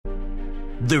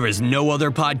There is no other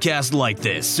podcast like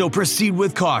this, so proceed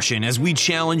with caution as we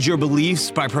challenge your beliefs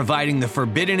by providing the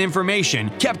forbidden information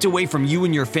kept away from you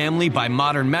and your family by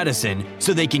modern medicine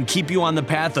so they can keep you on the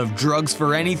path of drugs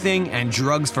for anything and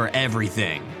drugs for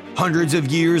everything. Hundreds of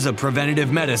years of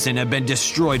preventative medicine have been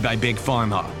destroyed by Big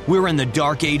Pharma. We're in the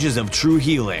dark ages of true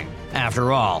healing.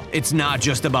 After all, it's not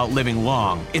just about living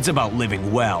long, it's about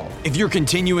living well. If your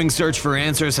continuing search for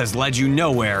answers has led you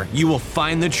nowhere, you will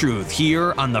find the truth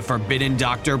here on the Forbidden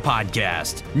Doctor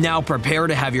podcast. Now prepare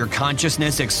to have your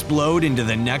consciousness explode into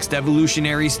the next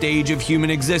evolutionary stage of human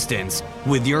existence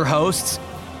with your hosts,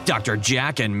 Dr.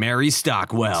 Jack and Mary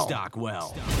Stockwell.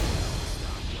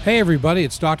 Hey everybody,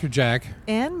 it's Dr. Jack.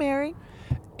 And Mary.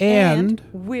 And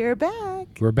we're back.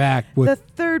 We're back with the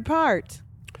third part.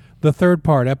 The third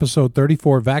part, episode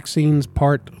 34, Vaccines,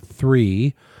 Part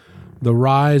 3, The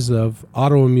Rise of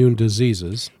Autoimmune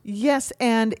Diseases. Yes,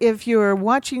 and if you're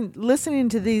listening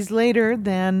to these later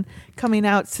than coming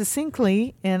out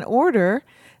succinctly in order,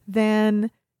 then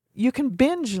you can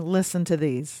binge listen to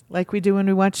these like we do when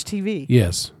we watch TV.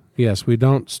 Yes, we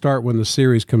don't start when the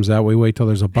series comes out. We wait till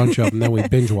there's a bunch of them, and then we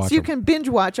binge watch so you them. can binge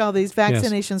watch all these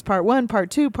Vaccinations, yes. Part 1, Part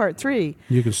 2, Part 3.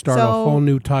 You can start a whole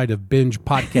new tide of binge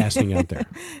podcasting out there.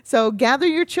 So gather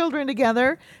your children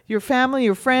together, your family,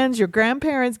 your friends, your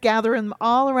grandparents, gather them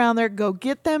all around there. Go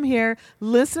get them here.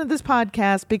 Listen to this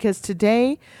podcast because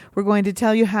today we're going to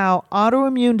tell you how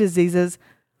autoimmune diseases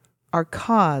are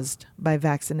caused by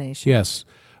vaccination. Yes.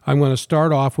 I'm going to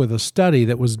start off with a study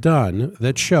that was done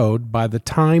that showed by the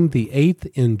time the 8th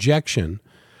injection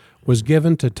was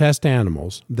given to test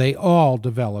animals, they all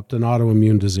developed an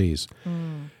autoimmune disease.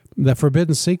 The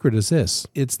forbidden secret is this.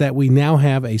 It's that we now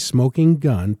have a smoking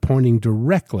gun pointing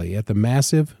directly at the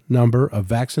massive number of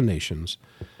vaccinations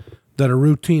that are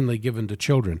routinely given to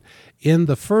children. In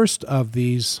the first of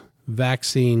these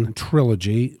vaccine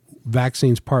trilogy,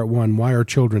 Vaccines Part 1, Why Are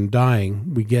Children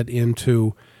Dying?, we get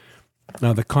into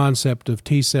the concept of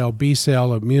T-cell,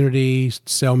 B-cell immunity,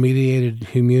 cell-mediated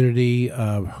immunity,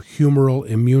 humoral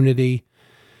immunity.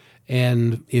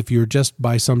 And if you're just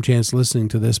by some chance listening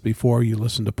to this before you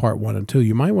listen to Part 1 and 2,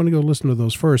 you might want to go listen to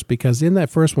those first, because in that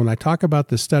first one, I talk about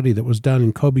the study that was done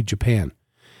in Kobe, Japan.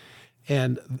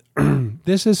 And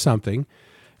this is something,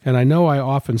 and I know I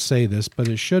often say this, but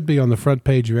it should be on the front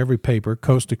page of every paper,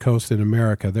 coast to coast in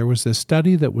America. There was this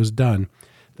study that was done.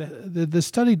 The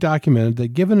study documented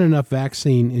that given enough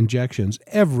vaccine injections,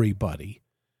 everybody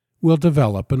will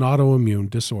develop an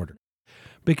autoimmune disorder,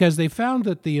 because they found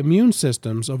that the immune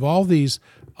systems of all these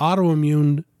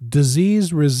autoimmune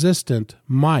disease-resistant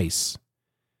mice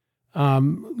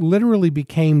literally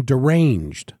became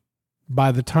deranged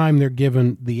by the time they're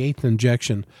given the 8th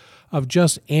injection of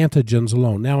just antigens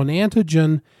alone. Now, an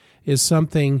antigen is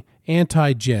something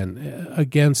antigen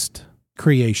against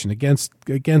creation,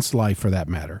 against life for that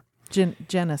matter.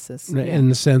 Genesis. In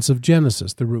the sense of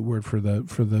Genesis, the root word for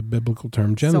the biblical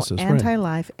term Genesis. So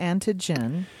anti-life,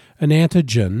 antigen. An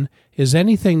antigen is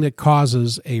anything that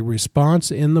causes a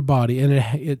response in the body, and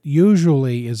it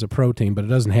usually is a protein, but it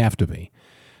doesn't have to be,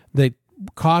 that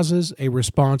causes a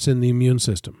response in the immune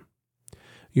system.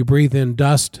 You breathe in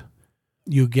dust,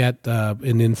 you get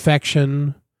an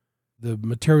infection, the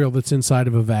material that's inside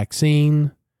of a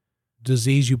vaccine,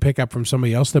 disease you pick up from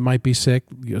somebody else that might be sick,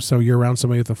 so you're around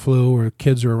somebody with the flu, or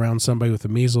kids are around somebody with the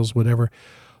measles, whatever.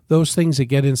 Those things that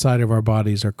get inside of our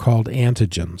bodies are called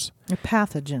antigens. A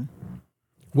pathogen.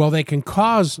 Well, they can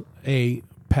cause a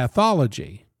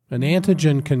pathology. An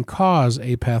antigen can cause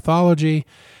a pathology.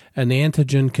 An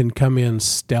antigen can come in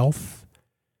stealth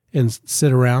and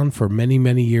sit around for many,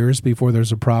 many years before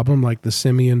there's a problem, like the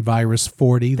simian virus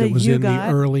 40 that was in the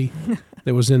early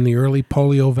that was in the early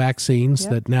polio vaccines,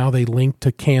 that now they link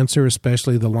to cancer,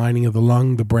 especially the lining of the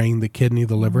lung, the brain, the kidney,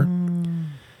 the liver.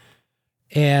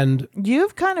 And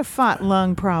you've kind of fought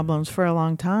lung problems for a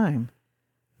long time.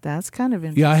 That's kind of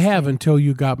interesting. Yeah, I have, until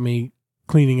you got me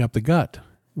cleaning up the gut.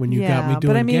 When you got me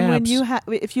doing but I mean, gaps.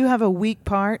 if you have a weak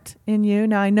part in you,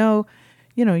 now I know,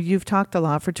 you've talked a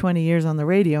lot for 20 years on the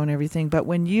radio and everything, but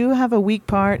when you have a weak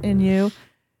part in you,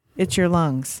 it's your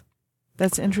lungs.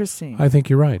 That's interesting. I think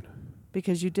you're right.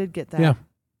 Because you did get that. Yeah.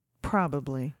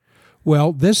 Probably.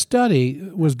 Well, this study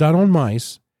was done on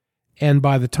mice, and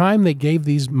by the time they gave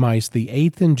these mice the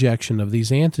 8th injection of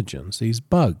these antigens, these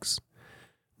bugs,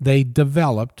 they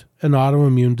developed an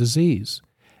autoimmune disease.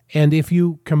 And if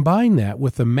you combine that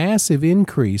with the massive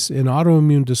increase in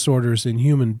autoimmune disorders in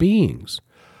human beings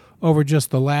over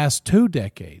just the last 2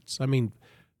 decades,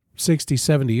 60,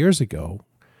 70 years ago,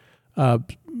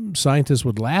 scientists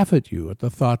would laugh at you at the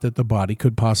thought that the body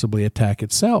could possibly attack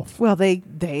itself. Well,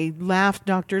 they laughed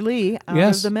Dr. Lee out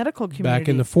of the medical community. Back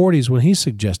in the 40s when he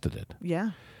suggested it.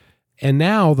 Yeah. And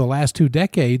now, the last 2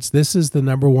 decades, this is the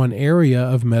number one area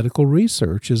of medical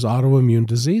research is autoimmune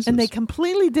diseases. And they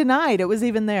completely denied it was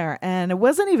even there. And it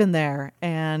wasn't even there.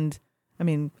 And, I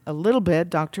mean, a little bit,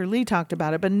 Dr. Lee talked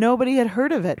about it, but nobody had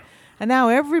heard of it. And now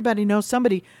everybody knows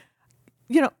somebody,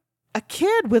 a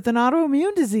kid with an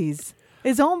autoimmune disease,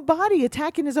 his own body,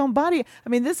 attacking his own body. I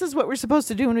mean, this is what we're supposed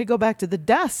to do when we go back to the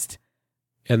dust.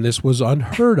 And this was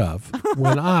unheard of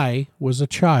when I was a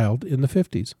child in the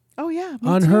 50s. Oh, yeah.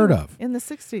 Unheard of. In the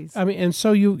 60s. I mean, and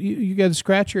so you got to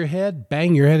scratch your head,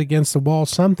 bang your head against the wall,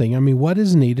 something. I mean, what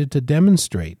is needed to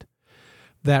demonstrate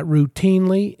that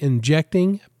routinely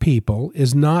injecting people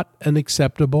is not an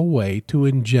acceptable way to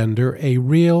engender a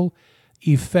real,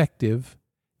 effective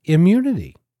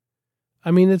immunity? I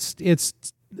mean, it's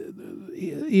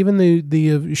even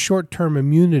the short-term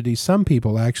immunity some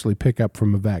people actually pick up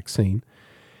from a vaccine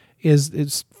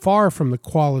is far from the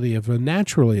quality of a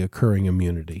naturally occurring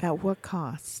immunity. At what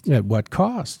cost? At what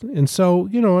cost? And so,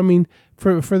 I mean,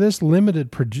 for this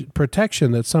limited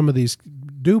protection that some of these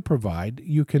do provide,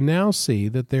 you can now see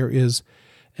that there is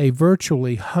a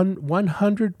virtually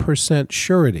 100%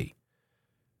 surety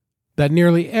that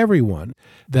nearly everyone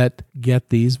that get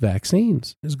these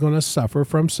vaccines is going to suffer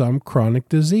from some chronic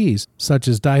disease, such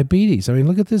as diabetes. I mean,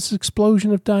 look at this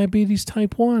explosion of diabetes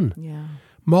type 1. Yeah.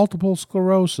 Multiple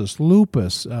sclerosis,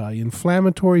 lupus,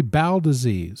 inflammatory bowel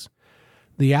disease,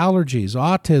 the allergies,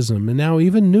 autism, and now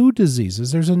even new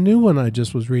diseases. There's a new one I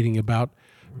just was reading about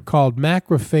called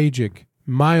macrophagic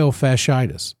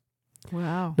myofasciitis.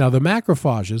 Wow. Now, the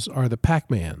macrophages are the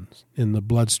Pac-Mans in the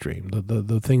bloodstream,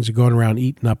 the things that are going around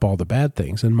eating up all the bad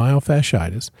things. And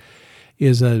myofasciitis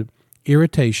is an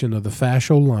irritation of the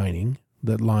fascial lining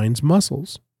that lines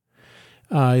muscles.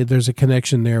 There's a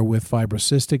connection there with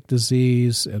fibrocystic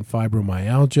disease and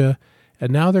fibromyalgia,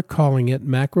 and now they're calling it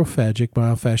macrophagic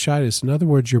myofasciitis. In other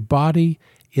words, your body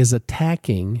is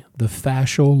attacking the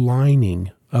fascial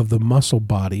lining of the muscle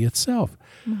body itself.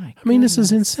 I mean, this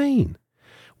is insane.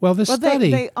 Well, this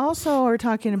study... They also are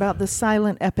talking about the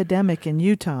silent epidemic in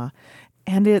Utah,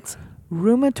 and it's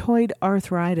rheumatoid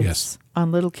arthritis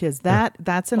on little kids.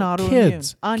 That's an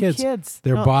autoimmune. Kids.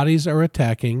 Their bodies are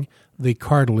attacking the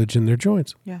cartilage in their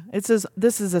joints. Yeah,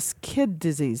 this is a kid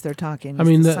disease they're talking. I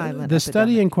mean, the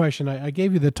study in question, I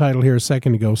gave you the title here a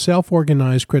second ago,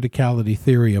 Self-Organized Criticality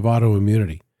Theory of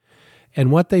Autoimmunity. And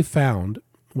what they found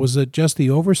was that just the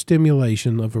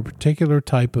overstimulation of a particular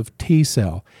type of T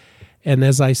cell. And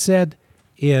as I said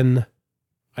in,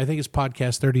 I think it's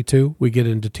podcast 32, we get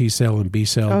into T cell and B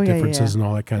cell differences and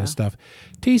all that kind of stuff.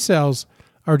 T cells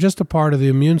are just a part of the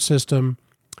immune system,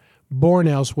 born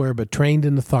elsewhere but trained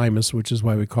in the thymus, which is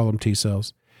why we call them T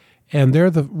cells. And they're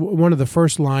one of the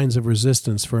first lines of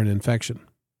resistance for an infection.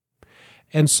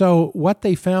 And so what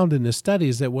they found in this study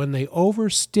is that when they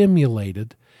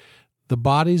overstimulated the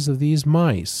bodies of these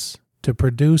mice to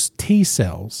produce T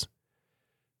cells,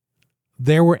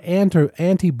 there were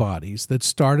antibodies that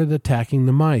started attacking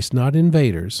the mice, not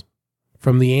invaders,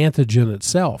 from the antigen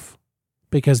itself,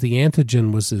 because the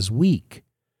antigen was as weak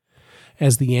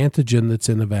as the antigen that's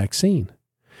in the vaccine.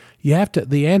 The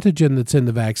antigen that's in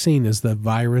the vaccine is the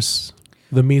virus,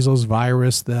 the measles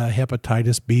virus, the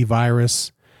hepatitis B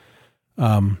virus,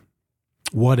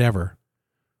 whatever.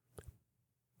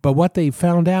 But what they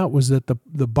found out was that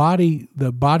the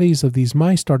bodies of these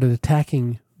mice started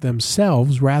attacking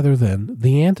themselves rather than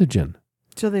the antigen.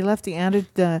 So they left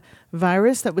the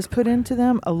virus that was put into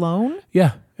them alone?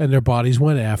 Yeah, and their bodies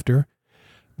went after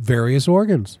various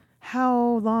organs.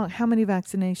 How long? How many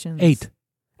vaccinations? 8.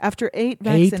 After 8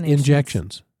 vaccinations? 8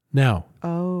 injections. Now.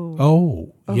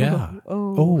 Oh.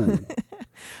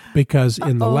 Because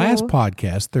in the last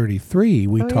podcast, 33,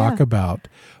 we talk about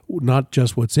not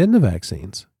just what's in the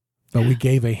vaccines, but we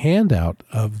gave a handout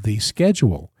of the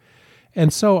schedule.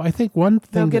 And so I think one thing...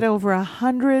 They'll get over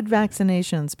 100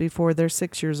 vaccinations before they're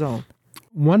 6 years old.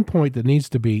 One point that needs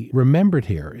to be remembered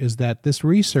here is that this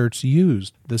research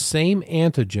used the same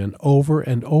antigen over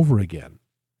and over again.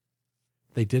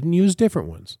 They didn't use different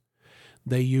ones.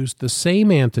 They used the same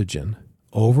antigen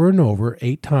over and over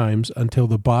 8 times until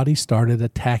the body started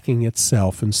attacking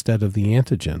itself instead of the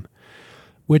antigen,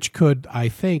 which could, I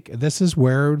think, this is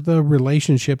where the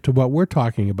relationship to what we're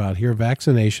talking about here,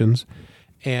 vaccinations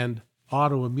and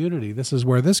autoimmunity, this is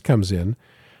where this comes in,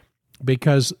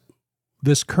 because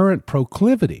this current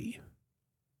proclivity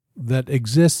that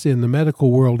exists in the medical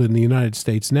world in the United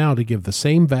States now to give the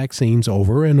same vaccines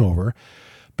over and over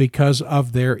because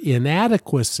of their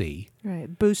inadequacy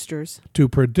Right, boosters. to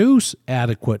produce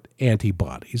adequate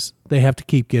antibodies. They have to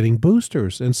keep getting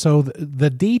boosters. And so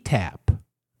the DTaP,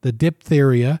 the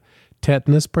diphtheria,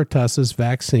 tetanus, pertussis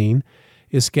vaccine,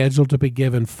 is scheduled to be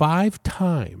given 5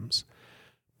 times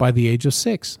by the age of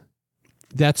 6.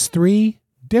 That's 3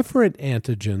 different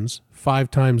antigens 5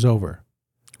 times over.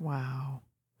 Wow.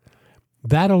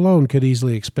 That alone could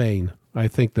easily explain, I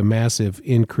think, the massive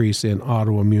increase in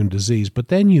autoimmune disease. But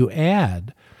then you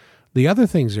add the other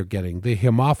things they're getting, the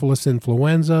Haemophilus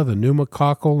influenza, the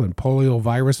pneumococcal and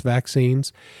poliovirus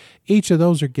vaccines. Each of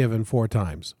those are given 4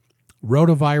 times.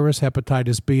 Rotavirus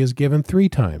hepatitis B is given 3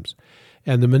 times.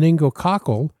 And the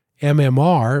meningococcal,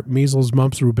 MMR, measles,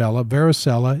 mumps, rubella,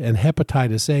 varicella, and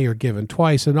hepatitis A are given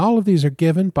twice. And all of these are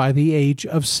given by the age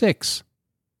of 6.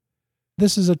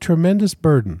 This is a tremendous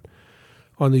burden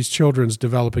on these children's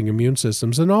developing immune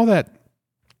systems. And all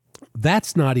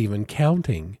that's not even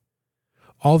counting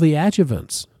all the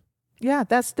adjuvants. Yeah,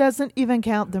 that doesn't even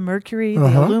count the mercury,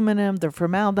 the aluminum, the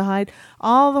formaldehyde,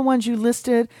 all the ones you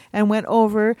listed and went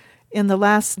over in the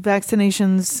last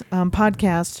Vaccinations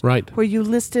podcast, Right. where you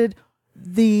listed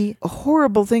the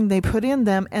horrible thing they put in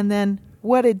them and then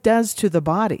what it does to the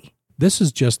body. This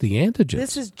is just the antigens.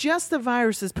 This is just the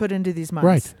viruses put into these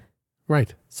mice.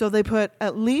 Right. So they put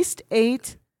at least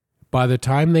 8. By the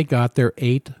time they got their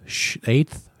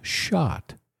 8th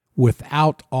shot,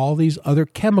 without all these other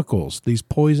chemicals, these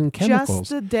poison chemicals.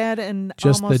 Just the dead and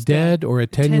just almost the dead or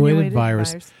attenuated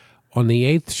virus. On the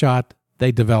 8th shot,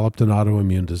 they developed an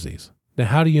autoimmune disease. Now,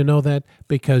 how do you know that?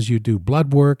 Because you do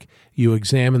blood work, you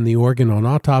examine the organ on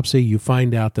autopsy, you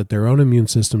find out that their own immune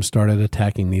system started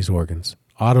attacking these organs.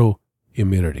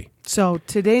 Autoimmunity. So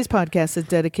today's podcast is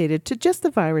dedicated to just the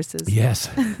viruses. Yes.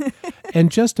 And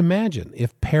just imagine,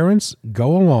 if parents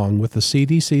go along with the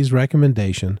CDC's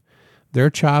recommendation,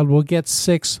 their child will get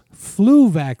 6 flu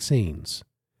vaccines,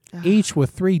 each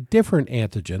with 3 different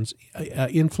antigens,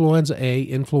 influenza A,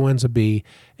 influenza B,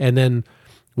 and then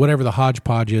whatever the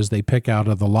hodgepodge is they pick out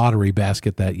of the lottery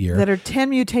basket that year. That are 10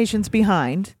 mutations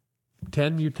behind.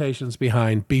 10 mutations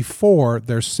behind before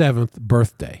their 7th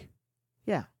birthday.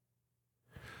 Yeah.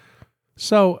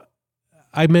 So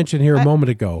I mentioned here a moment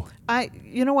ago.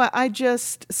 You know what? I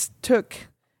just took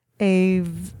a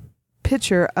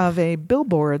picture of a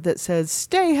billboard that says,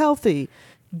 "Stay healthy,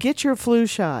 get your flu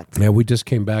shot." Yeah, we just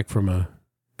came back from a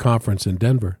conference in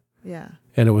Denver. Yeah.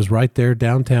 And it was right there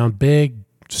downtown, big,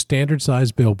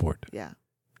 standard-sized billboard. Yeah.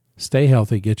 Stay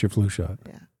healthy, get your flu shot.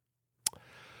 Yeah.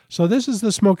 So this is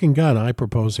the smoking gun I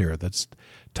propose here that's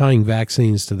tying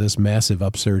vaccines to this massive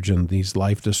upsurge in these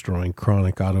life-destroying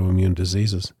chronic autoimmune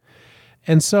diseases.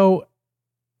 And so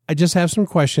I just have some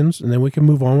questions, and then we can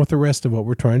move on with the rest of what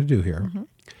we're trying to do here. Mm-hmm.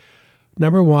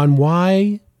 Number 1,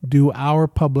 why do our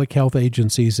public health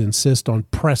agencies insist on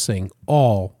pressing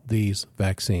all these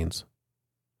vaccines?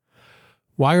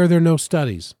 Why are there no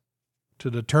studies to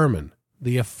determine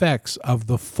the effects of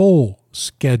the full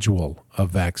schedule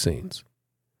of vaccines?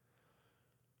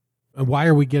 And why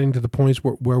are we getting to the points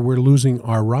where we're losing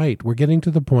our right? We're getting to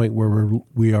the point where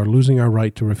we are losing our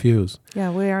right to refuse.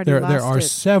 Yeah, we already lost it. There are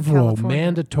several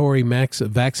mandatory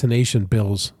vaccination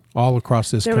bills all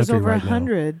across this country right now. There was over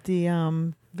 100.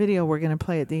 The video we're going to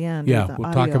play at the end. Yeah,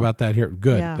 we'll talk about that here.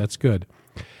 Good, yeah. That's good.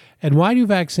 And why do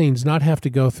vaccines not have to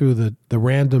go through the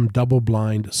random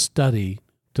double-blind study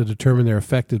to determine their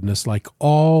effectiveness like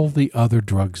all the other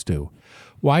drugs do?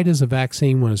 Why does a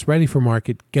vaccine, when it's ready for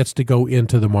market, gets to go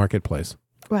into the marketplace?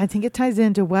 Well, I think it ties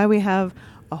into why we have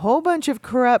a whole bunch of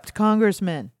corrupt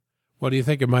congressmen. Well, do you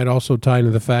think it might also tie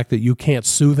into the fact that you can't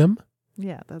sue them?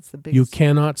 Yeah, that's the biggest. You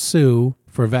cannot sue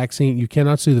for vaccine. You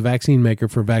cannot sue the vaccine maker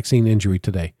for vaccine injury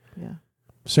today. Yeah.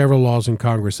 Several laws in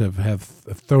Congress have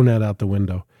thrown that out the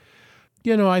window.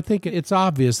 You know, I think it's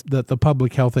obvious that the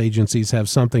public health agencies have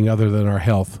something other than our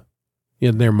health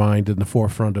in their mind in the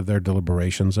forefront of their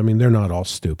deliberations. I mean, they're not all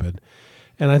stupid.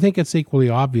 And I think it's equally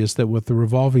obvious that with the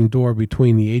revolving door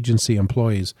between the agency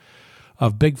employees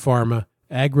of Big Pharma,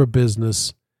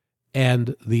 agribusiness,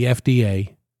 and the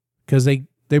FDA, because they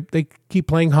keep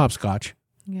playing hopscotch.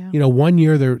 Yeah. You know, one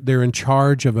year they're in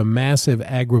charge of a massive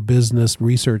agribusiness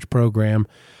research program.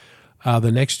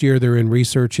 The next year they're in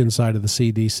research inside of the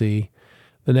CDC.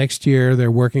 The next year they're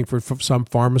working for some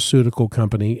pharmaceutical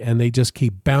company, and they just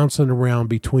keep bouncing around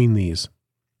between these.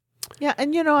 Yeah,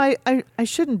 and you know, I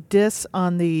shouldn't diss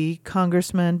on the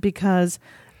congressman because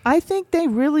I think they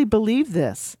really believe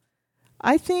this.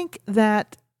 I think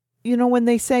that, you know, when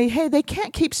they say, hey, they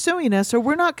can't keep suing us or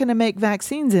we're not going to make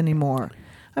vaccines anymore.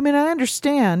 I mean, I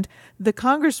understand the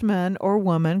congresswoman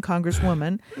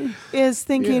is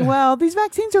thinking, well, these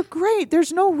vaccines are great.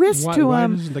 There's no risk to them. Why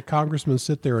doesn't the congressman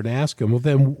sit there and ask him, well,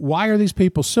 then why are these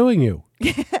people suing you?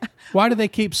 Why do they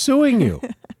keep suing you?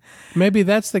 Maybe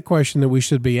that's the question that we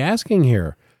should be asking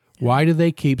here. Why do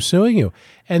they keep suing you?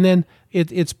 And then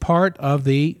it's part of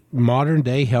the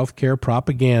modern-day healthcare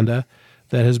propaganda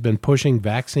that has been pushing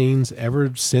vaccines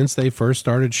ever since they first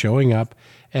started showing up,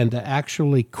 and to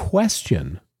actually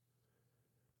question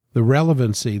the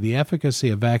relevancy, the efficacy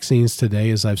of vaccines today,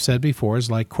 as I've said before,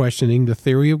 is like questioning the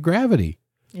theory of gravity.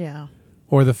 Yeah.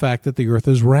 Or the fact that the earth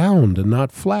is round and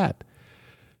not flat.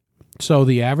 So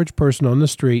the average person on the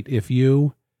street, if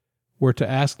you were to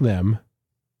ask them,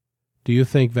 do you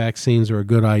think vaccines are a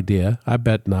good idea? I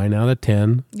bet 9 out of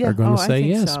 10 are going to say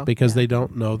yes, because they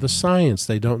don't know the science.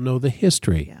 They don't know the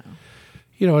history. Yeah.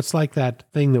 You know, it's like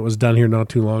that thing that was done here not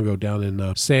too long ago down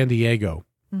in San Diego,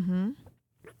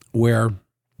 where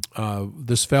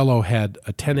this fellow had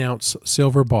a 10-ounce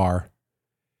silver bar,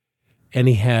 and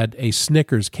he had a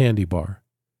Snickers candy bar.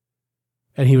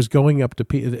 And he was going up to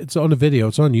people. It's on the video.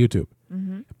 It's on YouTube.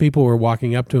 People were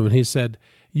walking up to him, and he said,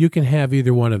 you can have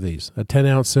either one of these, a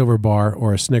 10-ounce silver bar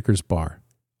or a Snickers bar.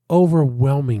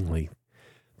 Overwhelmingly,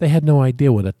 they had no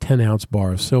idea what a 10-ounce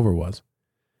bar of silver was.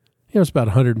 You know, it's about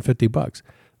 $150.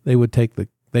 They would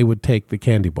take the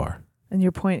candy bar. And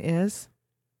your point is?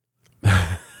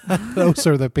 Those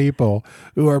are the people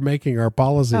who are making our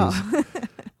policies. Oh.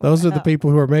 Those are the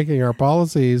people who are making our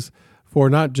policies for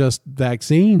not just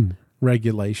vaccine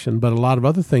regulation, but a lot of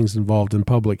other things involved in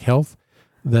public health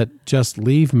that just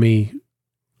leave me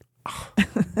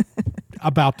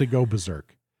about to go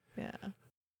berserk. Yeah.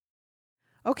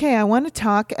 Okay, I want to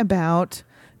talk about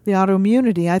the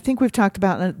autoimmunity. I think we've talked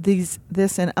about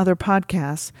this in other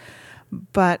podcasts,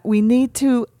 but we need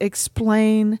to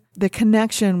explain the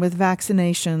connection with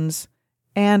vaccinations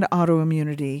and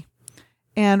autoimmunity.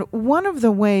 And one of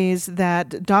the ways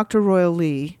that Dr. Royal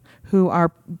Lee, who our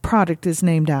product is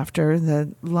named after,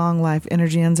 the long life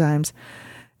energy enzymes,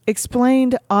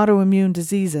 explained autoimmune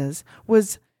diseases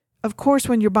was, of course,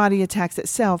 when your body attacks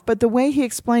itself. But the way he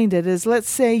explained it is, let's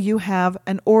say you have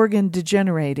an organ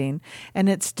degenerating, and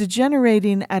it's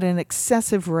degenerating at an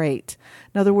excessive rate.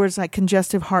 In other words, like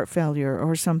congestive heart failure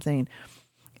or something.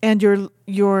 And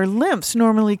your lymphs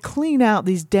normally clean out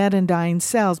these dead and dying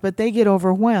cells, but they get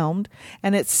overwhelmed,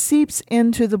 and it seeps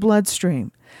into the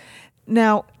bloodstream.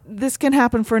 Now, this can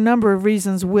happen for a number of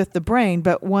reasons with the brain,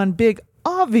 but one big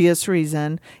obvious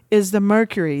reason is the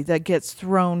mercury that gets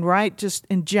thrown just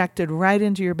injected right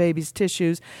into your baby's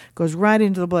tissues, goes right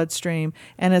into the bloodstream,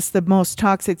 and it's the most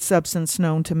toxic substance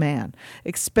known to man,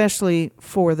 especially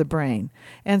for the brain.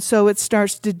 And so it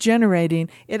starts degenerating.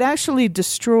 It actually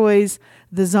destroys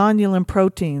the zonulin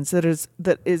proteins that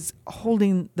is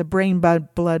holding the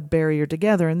brain-blood barrier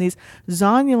together. And these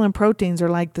zonulin proteins are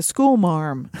like the school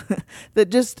marm that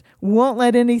just won't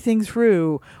let anything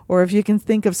through. Or if you can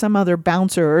think of some other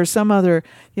bouncer or some other,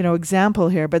 example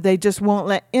here, but they just won't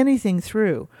let anything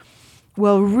through.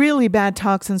 Well, really bad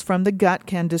toxins from the gut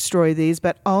can destroy these,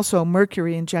 but also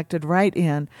mercury injected right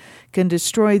in can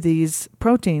destroy these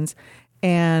proteins.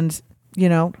 And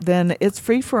then it's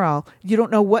free for all. You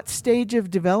don't know what stage of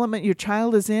development your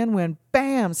child is in when,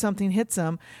 bam, something hits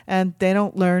them, and they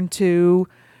don't learn to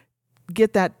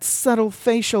get that subtle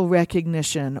facial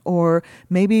recognition, or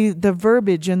maybe the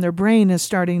verbiage in their brain is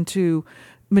starting to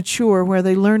mature where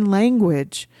they learn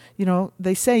language.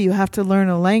 They say you have to learn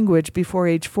a language before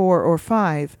age 4 or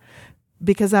 5,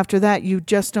 because after that you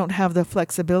just don't have the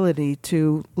flexibility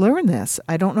to learn this.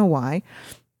 I don't know why.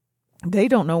 They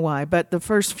don't know why, but the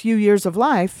first few years of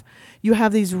life, you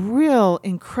have these real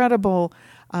incredible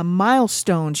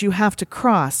milestones you have to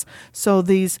cross. So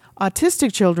these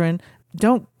autistic children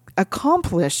don't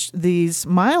accomplish these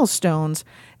milestones,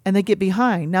 and they get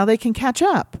behind. Now they can catch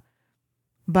up,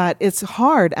 but it's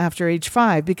hard after age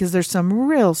 5 because there's some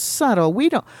real subtle. We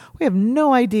have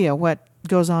no idea what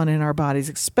goes on in our bodies,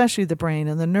 especially the brain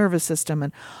and the nervous system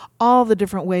and all the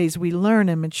different ways we learn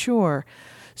and mature.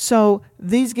 So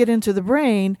these get into the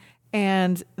brain,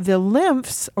 and the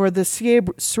lymphs, or the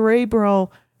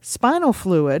cerebral spinal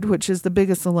fluid, which is the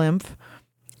biggest lymph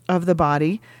of the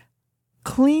body,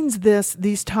 cleans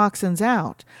these toxins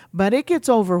out. But it gets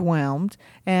overwhelmed,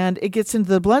 and it gets into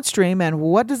the bloodstream. And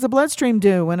what does the bloodstream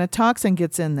do when a toxin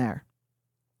gets in there?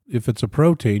 If it's a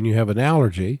protein, you have an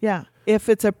allergy. Yeah. If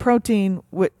it's a protein,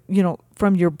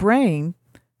 from your brain,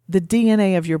 the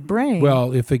DNA of your brain.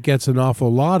 Well, if it gets an awful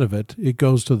lot of it, it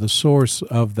goes to the source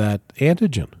of that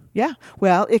antigen. Yeah.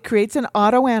 Well, it creates an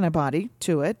autoantibody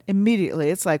to it immediately.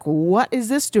 It's like, what is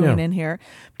this doing in here?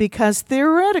 Because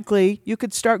theoretically, you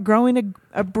could start growing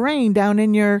a brain down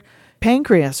in your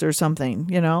pancreas or something,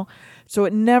 So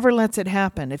it never lets it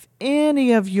happen. If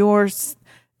any of your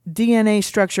DNA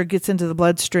structure gets into the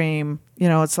bloodstream,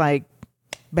 it's like,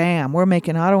 bam, we're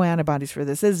making autoantibodies for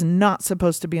this. It is not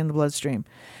supposed to be in the bloodstream.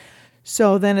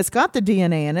 So then it's got the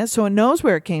DNA in it, so it knows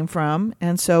where it came from,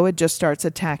 and so it just starts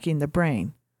attacking the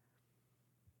brain.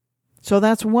 So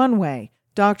that's one way.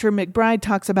 Dr. McBride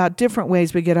talks about different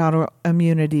ways we get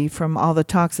autoimmunity from all the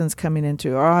toxins coming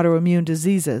into our autoimmune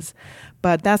diseases.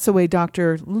 But that's the way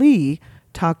Dr. Lee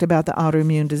talked about the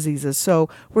autoimmune diseases. So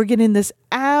we're getting this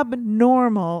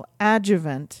abnormal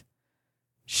adjuvant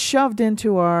shoved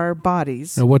into our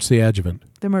bodies. Now, what's the adjuvant?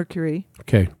 The mercury.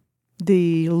 Okay.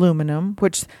 The aluminum,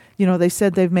 which, they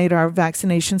said they've made our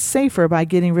vaccinations safer by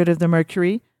getting rid of the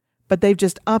mercury, but they've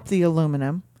just upped the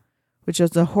aluminum, which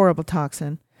is a horrible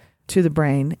toxin to the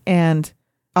brain and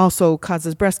also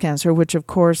causes breast cancer, which of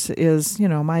course is,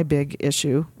 my big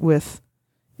issue with,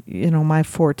 my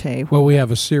forte. Well, we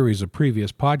have a series of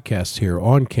previous podcasts here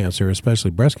on cancer,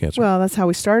 especially breast cancer. Well, that's how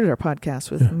we started our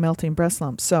podcast with melting breast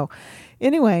lumps. So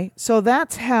anyway, so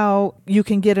that's how you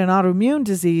can get an autoimmune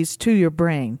disease to your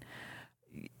brain.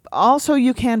 Also,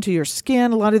 you can to your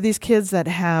skin. A lot of these kids that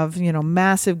have,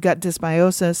 massive gut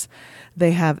dysbiosis,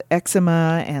 they have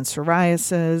eczema and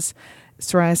psoriasis,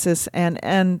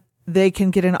 and they can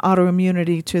get an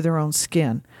autoimmunity to their own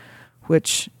skin,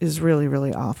 which is really,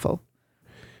 really awful.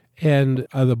 And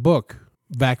the book,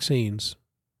 Vaccines,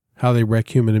 How They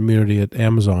Wreck Human Immunity at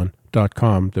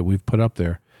Amazon.com that we've put up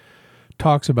there,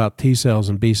 talks about T cells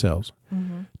and B cells.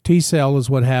 Mm-hmm. T cell is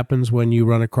what happens when you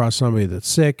run across somebody that's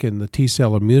sick and the T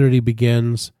cell immunity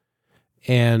begins,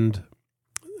 and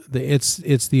it's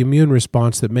the immune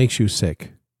response that makes you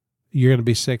sick. You're going to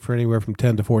be sick for anywhere from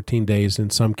 10 to 14 days, in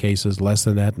some cases less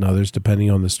than that in others,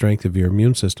 depending on the strength of your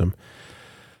immune system.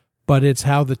 But it's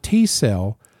how the T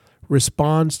cell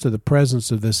responds to the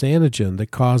presence of this antigen that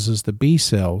causes the B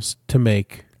cells to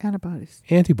make antibodies.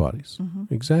 Mm-hmm.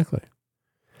 Exactly.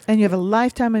 And you have a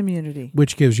lifetime immunity.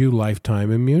 Which gives you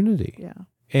lifetime immunity. Yeah.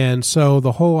 And so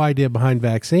the whole idea behind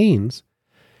vaccines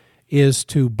is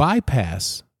to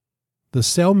bypass the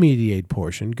cell-mediated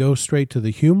portion, go straight to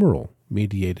the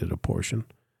humoral-mediated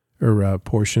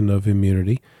portion of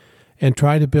immunity, and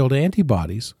try to build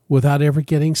antibodies without ever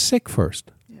getting sick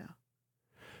first. Yeah.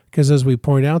 Because as we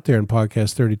point out there in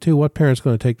podcast 32, what parent's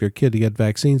going to take their kid to get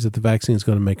vaccines if the vaccine is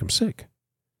going to make them sick?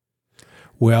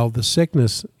 Well, the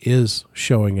sickness is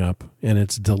showing up, and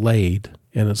it's delayed,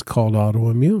 and it's called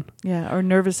autoimmune. Yeah, or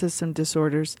nervous system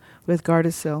disorders with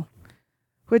Gardasil,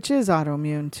 which is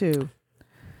autoimmune too.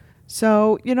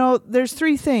 So, there's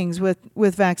three things with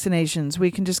vaccinations. We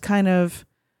can just kind of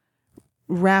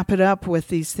wrap it up with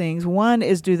these things. One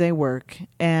is, do they work?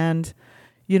 And,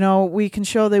 we can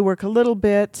show they work a little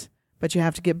bit, but you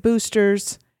have to get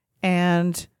boosters.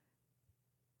 And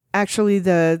actually,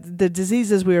 the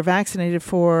diseases we were vaccinated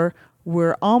for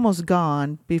were almost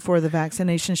gone before the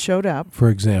vaccination showed up. For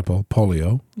example,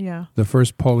 polio. Yeah. The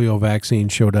first polio vaccine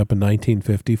showed up in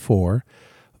 1954.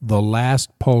 The last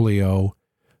polio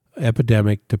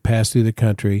epidemic to pass through the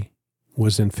country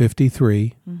was in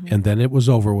 53, and then it was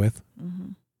over with. Mm-hmm.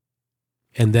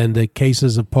 And then the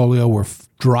cases of polio were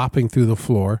dropping through the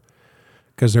floor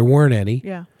because there weren't any.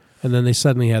 Yeah. And then they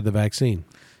suddenly had the vaccine.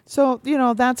 So,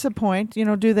 that's a point.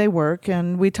 Do they work?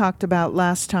 And we talked about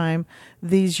last time,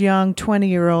 these young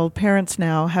 20-year-old parents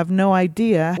now have no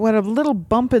idea what a little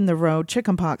bump in the road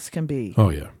chickenpox can be. Oh,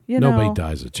 yeah. Nobody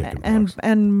dies of chickenpox.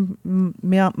 And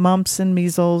mumps and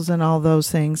measles and all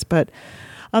those things. But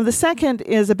the second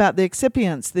is about the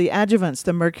excipients, the adjuvants,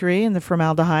 the mercury and the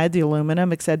formaldehyde, the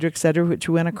aluminum, et cetera, which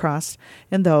we went across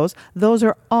in those. Those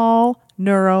are all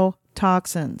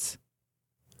neurotoxins.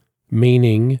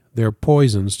 Meaning they're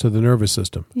poisons to the nervous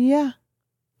system. Yeah,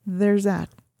 there's that.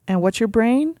 And what's your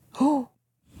brain? Oh,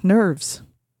 nerves.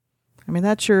 I mean,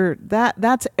 that's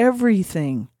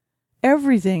everything.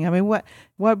 Everything. I mean, what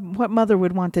mother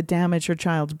would want to damage her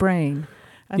child's brain?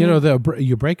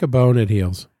 You break a bone, it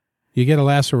heals. You get a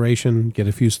laceration, get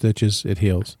a few stitches, it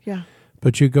heals. Yeah.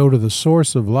 But you go to the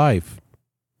source of life,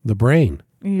 the brain.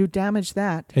 And you damage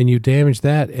that.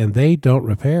 And they don't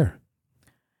repair.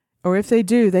 Or if they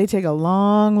do, they take a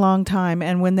long, long time.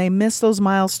 And when they miss those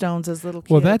milestones as little kids.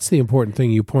 Well, that's the important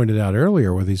thing you pointed out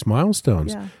earlier with these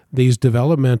milestones. Yeah. These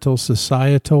developmental,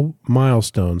 societal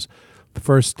milestones. The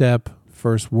first step,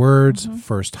 first words,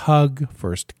 first hug,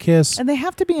 first kiss. And they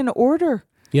have to be in order.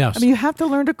 Yes. I mean, you have to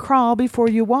learn to crawl before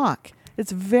you walk.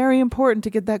 It's very important to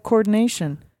get that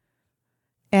coordination.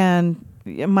 And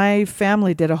my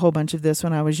family did a whole bunch of this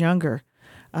when I was younger.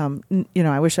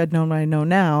 I wish I'd known what I know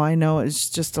now. I know it's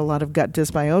just a lot of gut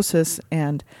dysbiosis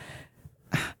and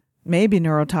maybe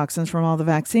neurotoxins from all the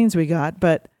vaccines we got,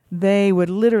 but they would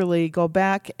literally go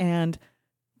back and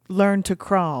learn to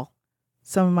crawl,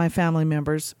 some of my family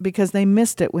members, because they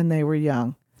missed it when they were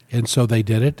young. And so they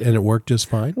did it, and it worked just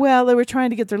fine? Well, they were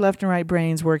trying to get their left and right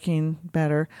brains working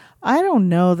better. I don't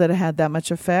know that it had that much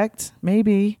effect.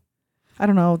 Maybe. I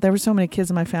don't know. There were so many kids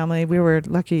in my family. We were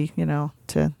lucky,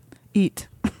 to eat.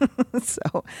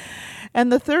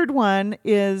 And the third one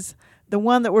is the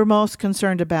one that we're most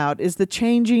concerned about, is the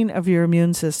changing of your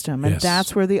immune system. And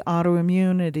that's where the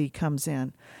autoimmunity comes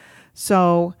in.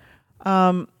 So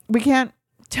we can't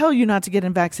tell you not to get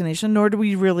in vaccination, nor do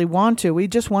we really want to. We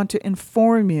just want to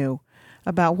inform you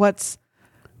about what's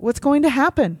going to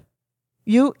happen.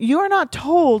 You are not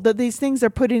told that these things they're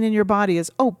putting in your body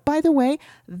is, oh, by the way,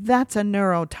 that's a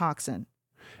neurotoxin.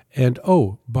 And,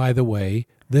 oh, by the way,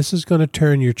 this is going to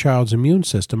turn your child's immune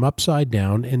system upside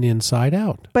down and inside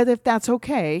out. But if that's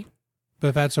okay.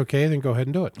 Then go ahead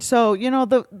and do it. So,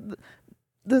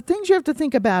 the things you have to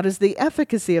think about is the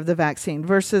efficacy of the vaccine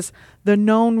versus the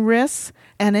known risks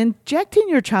and injecting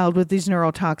your child with these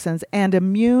neurotoxins and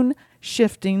immune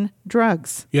shifting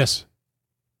drugs. Yes.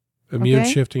 Immune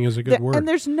shifting is a good word. And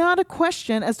there's not a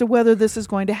question as to whether this is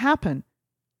going to happen.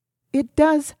 It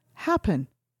does happen.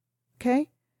 Okay?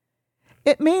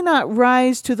 It may not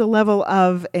rise to the level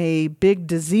of a big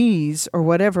disease or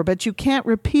whatever, but you can't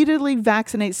repeatedly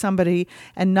vaccinate somebody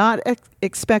and not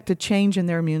expect a change in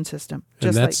their immune system.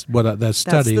 And that's that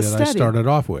study I started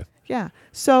off with. Yeah.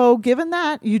 So given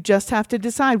that, you just have to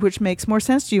decide which makes more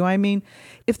sense to you. I mean,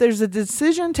 if there's a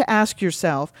decision to ask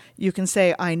yourself, you can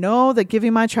say, I know that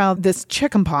giving my child this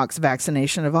chickenpox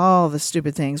vaccination of all the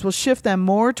stupid things will shift them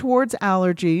more towards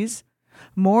allergies,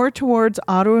 more towards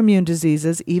autoimmune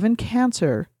diseases, even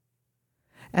cancer,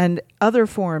 and other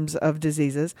forms of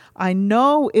diseases. I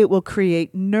know it will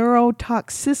create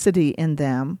neurotoxicity in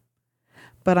them,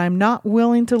 but I'm not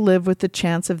willing to live with the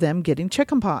chance of them getting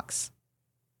chickenpox.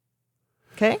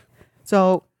 Okay?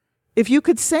 So if you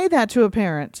could say that to a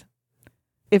parent,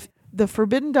 if the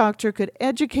forbidden doctor could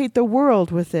educate the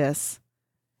world with this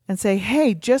and say,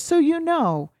 hey, just so you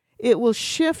know, it will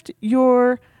shift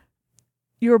your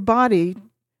body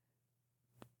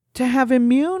to have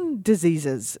immune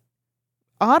diseases,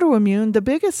 autoimmune, the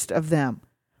biggest of them.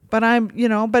 But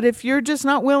but if you're just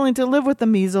not willing to live with the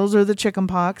measles or the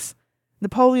chickenpox, the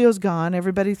polio's gone,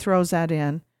 everybody throws that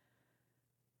in,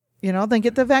 then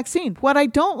get the vaccine. What I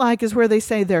don't like is where they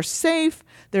say they're safe,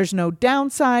 there's no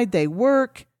downside, they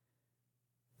work.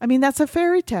 I mean, that's a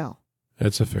fairy tale.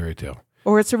 It's a fairy tale.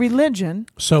 Or it's a religion.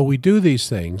 So we do these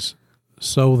things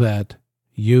so that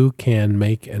you can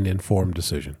make an informed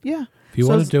decision. Yeah. If you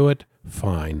want to do it,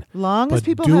 fine. Long as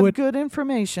people have good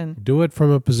information. Do it from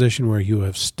a position where you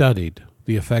have studied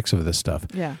the effects of this stuff.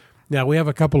 Yeah. Now, we have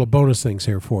a couple of bonus things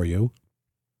here for you.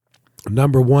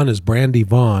 Number one is Brandy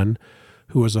Vaughn,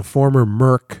 who is a former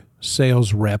Merck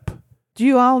sales rep. Do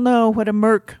you all know what a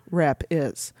Merck rep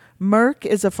is? Merck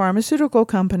is a pharmaceutical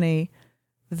company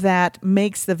that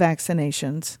makes the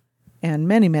vaccinations and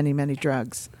many, many, many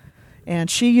drugs. And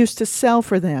she used to sell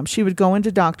for them. She would go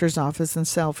into doctor's office and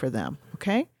sell for them.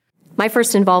 Okay? My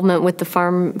first involvement with the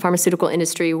pharmaceutical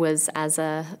industry was as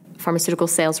a pharmaceutical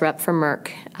sales rep for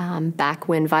Merck back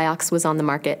when Vioxx was on the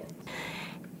market.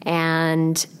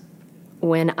 And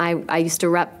when I used to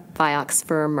rep Vioxx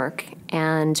for Merck,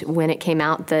 and when it came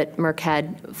out that Merck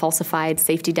had falsified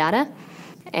safety data,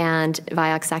 and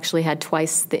Vioxx actually had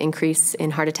twice the increase in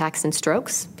heart attacks and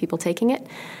strokes, people taking it,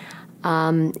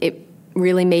 it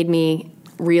really made me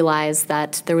realize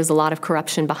that there was a lot of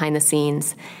corruption behind the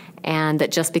scenes, and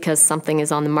that just because something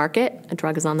is on the market, a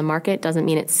drug is on the market, doesn't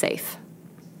mean it's safe.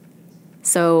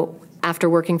 So after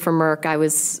working for Merck, I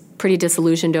was pretty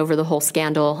disillusioned over the whole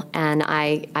scandal, and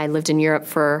I lived in Europe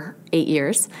for 8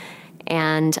 years,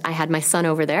 and I had my son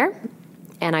over there,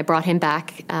 and I brought him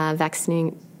back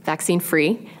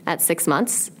vaccine-free at 6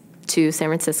 months to San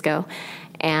Francisco.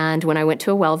 And when I went to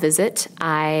a well visit,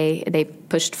 they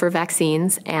pushed for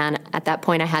vaccines, and at that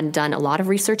point I hadn't done a lot of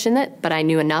research in it, but I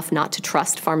knew enough not to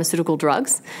trust pharmaceutical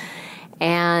drugs.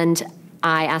 And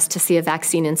I asked to see a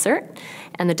vaccine insert,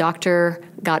 and the doctor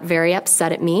got very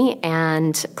upset at me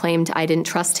and claimed I didn't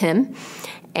trust him.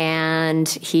 And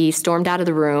he stormed out of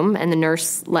the room, and the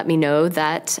nurse let me know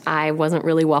that I wasn't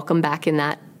really welcome back in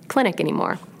that clinic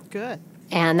anymore. Good.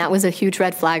 And that was a huge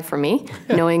red flag for me,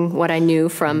 knowing what I knew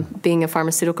from being a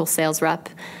pharmaceutical sales rep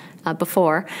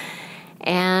before.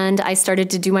 And I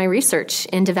started to do my research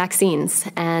into vaccines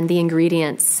and the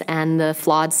ingredients and the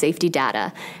flawed safety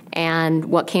data. And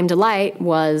what came to light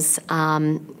was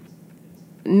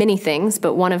many things,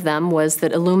 but one of them was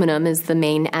that aluminum is the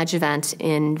main adjuvant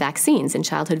in vaccines, in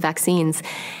childhood vaccines.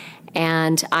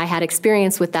 And I had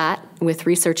experience with that, with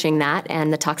researching that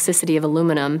and the toxicity of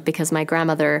aluminum, because my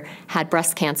grandmother had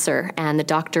breast cancer and the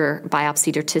doctor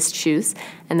biopsied her tissues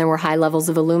and there were high levels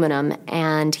of aluminum.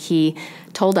 And he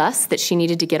told us that she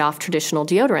needed to get off traditional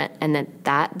deodorant and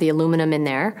that the aluminum in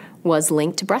there was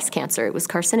linked to breast cancer. It was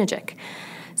carcinogenic.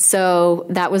 So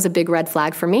that was a big red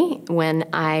flag for me when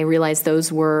I realized those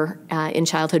were in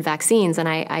childhood vaccines, and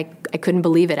I couldn't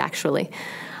believe it, actually.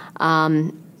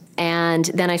 And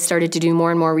then I started to do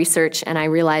more and more research, and I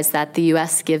realized that the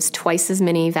U.S. gives twice as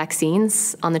many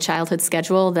vaccines on the childhood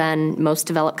schedule than most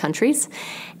developed countries.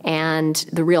 And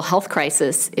the real health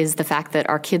crisis is the fact that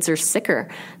our kids are sicker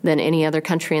than any other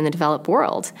country in the developed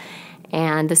world.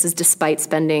 And this is despite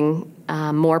spending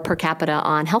more per capita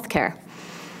on healthcare.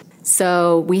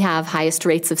 So we have highest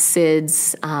rates of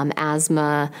SIDS,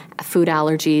 asthma, food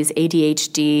allergies,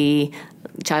 ADHD,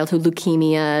 childhood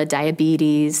leukemia,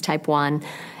 diabetes, type 1.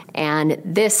 And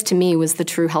this, to me, was the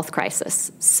true health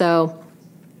crisis. So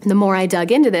the more I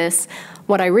dug into this,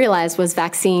 what I realized was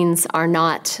vaccines are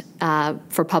not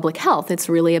for public health. It's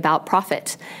really about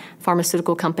profit,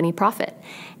 pharmaceutical company profit.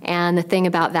 And the thing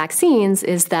about vaccines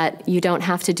is that you don't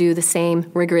have to do the same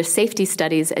rigorous safety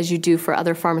studies as you do for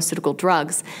other pharmaceutical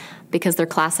drugs, because they're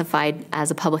classified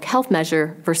as a public health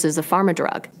measure versus a pharma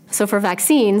drug. So for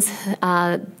vaccines,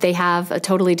 they have a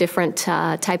totally different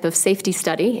type of safety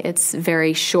study. It's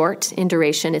very short in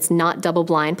duration. It's not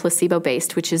double-blind,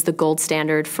 placebo-based, which is the gold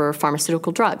standard for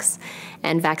pharmaceutical drugs.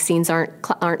 And vaccines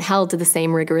aren't held to the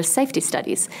same rigorous safety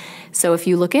studies. So if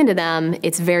you look into them,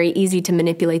 it's very easy to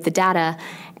manipulate the data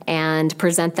and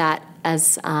present that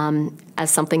as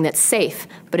something that's safe.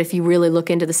 But if you really look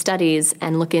into the studies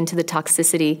and look into the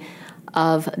toxicity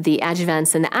of the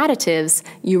adjuvants and the additives,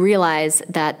 you realize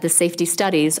that the safety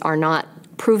studies are not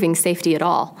proving safety at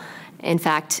all. In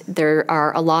fact, there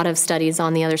are a lot of studies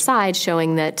on the other side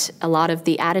showing that a lot of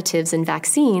the additives in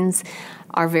vaccines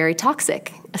are very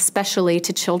toxic, especially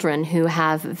to children who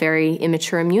have very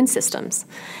immature immune systems.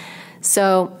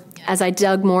 So as I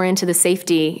dug more into the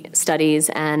safety studies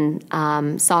and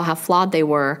saw how flawed they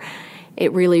were,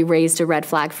 it really raised a red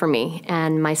flag for me.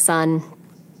 And my son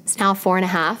is now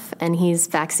 4.5, and he's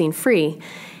vaccine-free.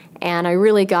 And I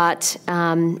really got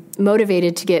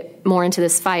motivated to get more into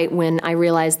this fight when I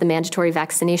realized the mandatory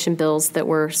vaccination bills that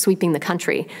were sweeping the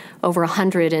country, over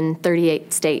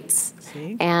 138 states.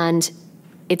 See? And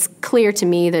it's clear to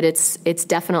me that it's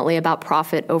definitely about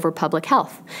profit over public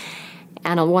health.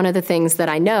 And one of the things that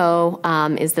I know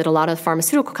is that a lot of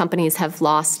pharmaceutical companies have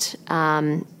lost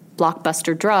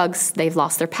blockbuster drugs. They've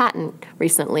lost their patent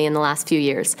recently in the last few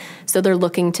years. So they're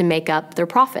looking to make up their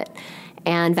profit.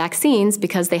 And vaccines,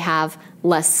 because they have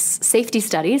less safety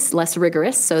studies, less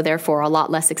rigorous, so therefore a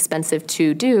lot less expensive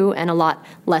to do and a lot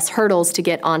less hurdles to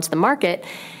get onto the market,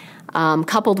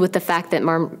 coupled with the fact that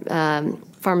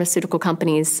pharmaceutical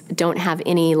companies don't have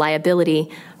any liability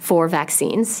for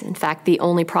vaccines. In fact, the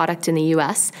only product in the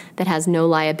U.S. that has no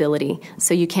liability,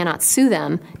 so you cannot sue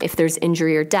them if there's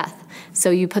injury or death. So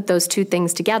you put those two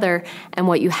things together, and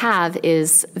what you have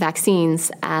is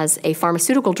vaccines as a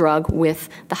pharmaceutical drug with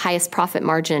the highest profit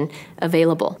margin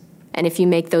available. And if you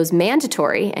make those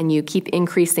mandatory and you keep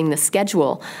increasing the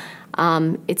schedule,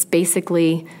 it's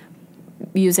basically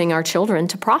using our children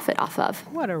to profit off of.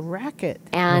 What a racket.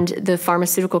 And the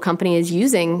pharmaceutical company is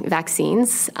using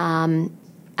vaccines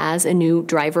as a new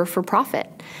driver for profit.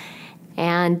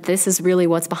 And this is really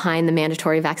what's behind the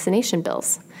mandatory vaccination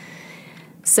bills.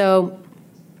 So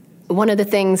one of the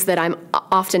things that I'm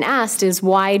often asked is,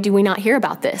 why do we not hear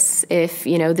about this if,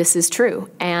 this is true?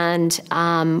 And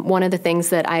one of the things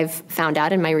that I've found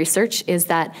out in my research is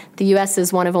that the U.S.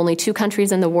 is one of only 2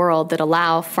 countries in the world that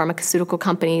allow pharmaceutical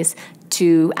companies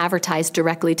to advertise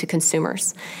directly to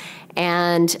consumers.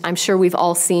 And I'm sure we've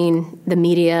all seen the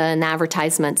media and the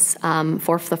advertisements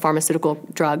for the pharmaceutical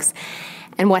drugs.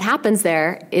 And what happens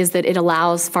there is that it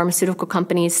allows pharmaceutical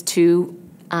companies to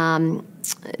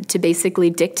basically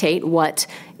dictate what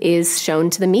is shown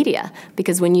to the media.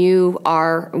 Because when you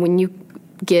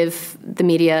give the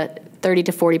media 30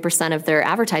 to 40% of their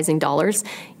advertising dollars,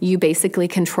 you basically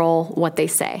control what they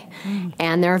say. Mm.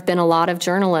 And there have been a lot of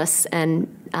journalists and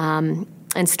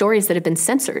stories that have been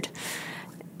censored,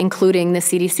 including the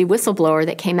CDC whistleblower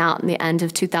that came out in the end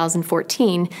of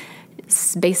 2014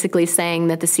 basically saying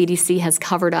that the CDC has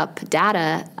covered up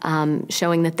data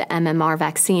showing that the MMR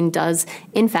vaccine does,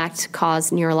 in fact,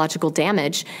 cause neurological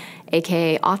damage,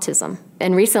 aka autism.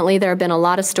 And recently, there have been a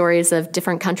lot of stories of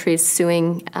different countries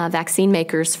suing vaccine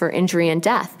makers for injury and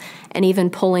death, and even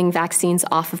pulling vaccines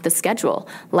off of the schedule,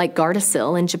 like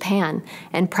Gardasil in Japan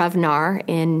and Prevnar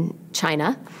in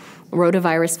China,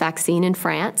 rotavirus vaccine in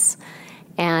France,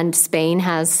 and Spain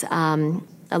has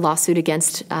a lawsuit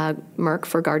against Merck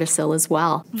for Gardasil as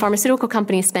well. Pharmaceutical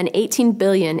companies spend $18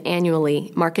 billion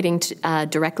annually marketing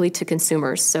directly to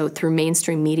consumers, so through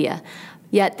mainstream media.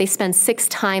 Yet they spend 6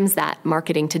 times that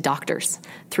marketing to doctors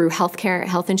through healthcare,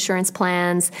 health insurance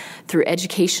plans, through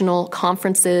educational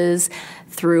conferences,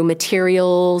 through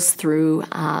materials, through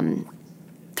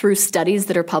studies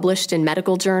that are published in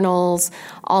medical journals,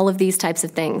 all of these types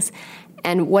of things.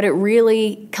 And what it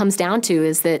really comes down to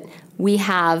is that we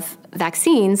have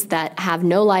vaccines that have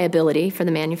no liability for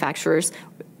the manufacturers,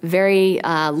 very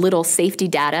little safety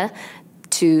data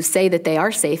to say that they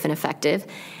are safe and effective,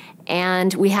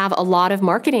 and we have a lot of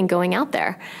marketing going out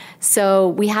there. So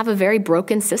we have a very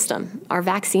broken system. Our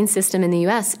vaccine system in the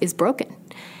U.S. is broken.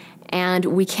 And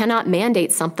we cannot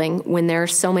mandate something when there are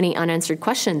so many unanswered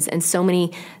questions and so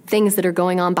many things that are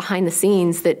going on behind the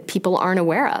scenes that people aren't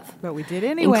aware of. But we did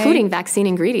anyway. Including vaccine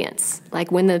ingredients.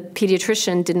 Like when the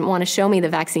pediatrician didn't want to show me the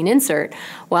vaccine insert,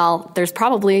 well, there's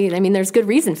good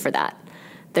reason for that.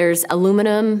 There's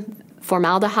aluminum,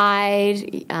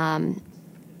 formaldehyde,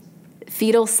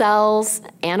 fetal cells,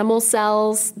 animal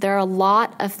cells. There are a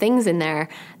lot of things in there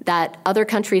that other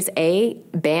countries, A,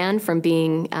 ban from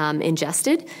being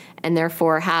ingested, and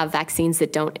therefore have vaccines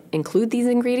that don't include these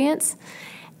ingredients,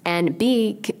 and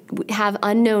B, have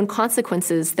unknown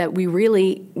consequences that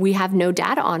we have no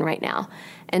data on right now.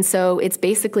 And so it's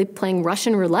basically playing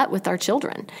Russian roulette with our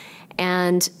children.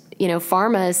 And,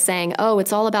 pharma is saying, oh,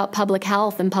 it's all about public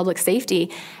health and public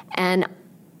safety. And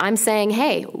I'm saying,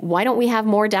 hey, why don't we have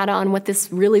more data on what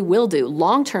this really will do,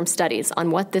 long-term studies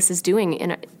on what this is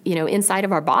doing inside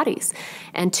of our bodies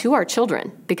and to our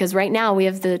children? Because right now we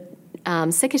have the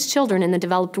sickest children in the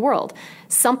developed world.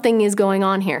 Something is going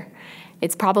on here.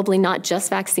 It's probably not just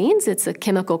vaccines. It's a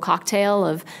chemical cocktail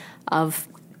of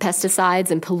pesticides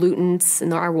and pollutants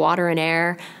in our water and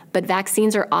air. But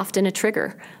vaccines are often a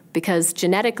trigger because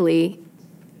genetically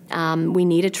we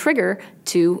need a trigger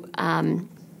to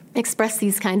express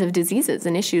these kinds of diseases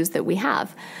and issues that we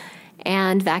have.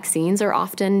 And vaccines are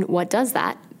often what does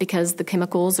that because the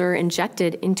chemicals are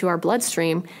injected into our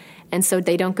bloodstream, and so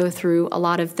they don't go through a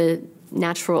lot of the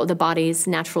body's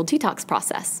natural detox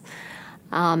process.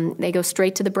 They go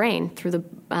straight to the brain through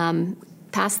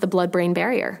past the blood-brain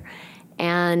barrier.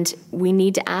 And we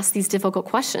need to ask these difficult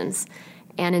questions.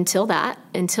 And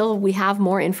until we have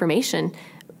more information,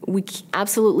 we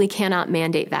absolutely cannot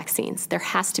mandate vaccines. There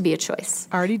has to be a choice.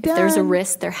 Already done. If there's a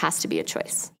risk, there has to be a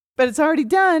choice. But it's already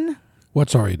done.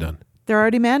 What's already done? They're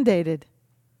already mandated.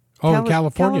 Oh, in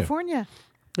California. California.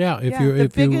 Yeah,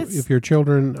 if your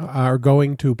children are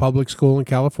going to public school in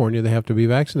California, they have to be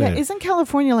vaccinated. Yeah, isn't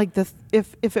California like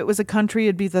if it was a country,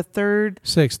 it'd be the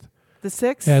sixth. The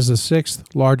sixth? Has the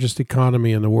 6th largest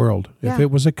economy in the world. Yeah. If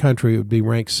it was a country, it would be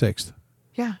ranked 6th.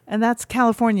 Yeah, and that's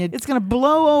California. It's going to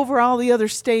blow over all the other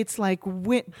states like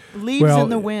leaves in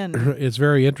the wind. It's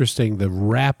very interesting, the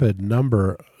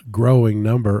growing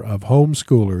number of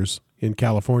homeschoolers in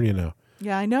California now.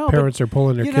 Yeah, I know. Parents are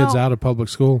pulling their kids out of public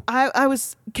school. I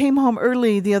came home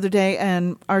early the other day,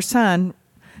 and our son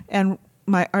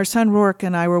Rourke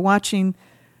and I were watching,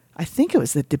 I think it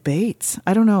was the debates.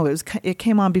 I don't know. It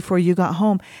came on before you got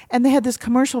home, and they had this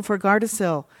commercial for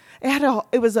Gardasil.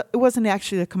 It wasn't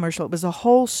actually a commercial. It was a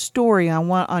whole story on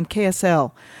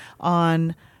KSL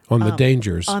on the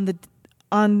dangers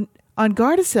on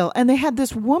Gardasil, and they had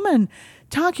this woman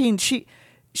talking. She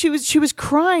was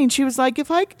crying. She was like,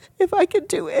 if I could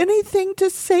do anything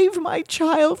to save my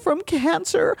child from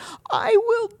cancer, I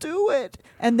will do it.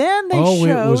 And then they showed.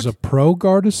 Oh, it was a pro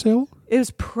Gardasil? It was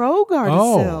pro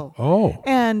Gardasil. Oh.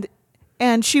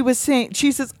 And she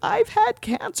says, I've had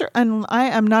cancer. And I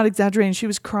am not exaggerating. She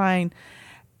was crying.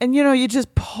 And, you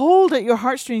just pulled at your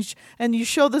heartstrings. And you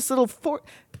show this little, it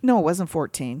wasn't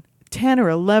 14, 10 or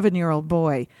 11-year-old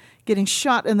boy getting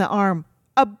shot in the arm.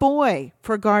 A boy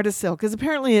for Gardasil. Because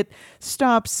apparently it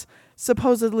stops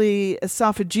supposedly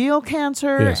esophageal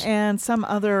cancer and some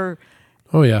other.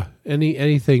 Oh, yeah.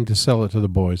 Anything to sell it to the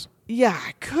boys. Yeah,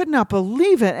 I could not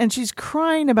believe it. And she's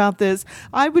crying about this.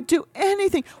 I would do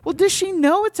anything. Well, does she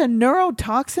know it's a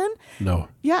neurotoxin? No.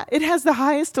 Yeah, it has the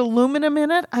highest aluminum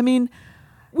in it. I mean,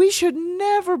 we should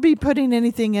never be putting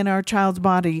anything in our child's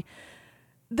body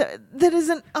that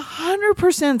isn't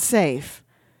 100% safe.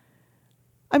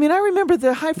 I mean, I remember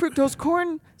the high fructose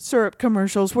corn syrup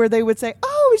commercials where they would say,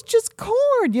 "Oh, it's just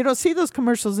corn." You don't see those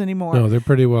commercials anymore. No, they're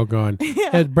pretty well gone. Yeah.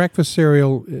 And breakfast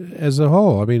cereal as a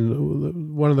whole, I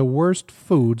mean, one of the worst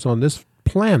foods on this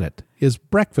planet is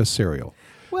breakfast cereal.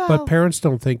 Well, But parents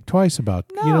don't think twice about,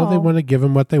 they No. want to give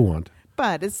them what they want.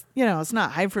 But it's, it's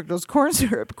not high fructose corn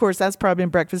syrup. Of course, that's probably in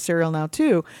breakfast cereal now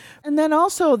too. And then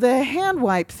also the hand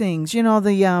wipe things,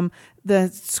 the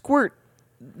squirt,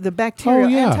 the bacterial,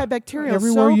 antibacterial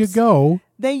Everywhere you soaps. go,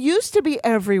 They used to be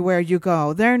everywhere you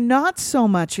go. They're not so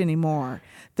much anymore.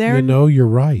 you're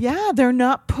right. Yeah, they're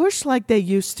not pushed like they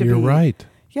used to You're be. right.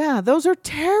 Yeah, those are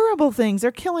terrible things.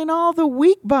 They're killing all the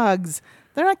weak bugs.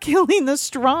 They're not killing the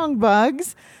strong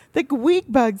bugs. The weak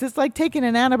bugs, it's like taking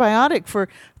an antibiotic for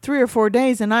 3 or 4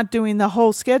 days and not doing the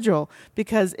whole schedule,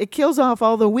 because it kills off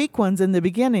all the weak ones in the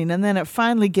beginning, and then it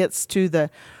finally gets to the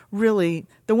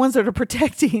ones that are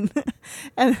protecting.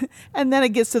 and then it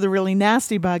gets to the really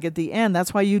nasty bug at the end.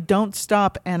 That's why you don't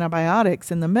stop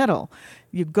antibiotics in the middle.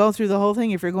 You go through the whole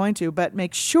thing if you're going to, but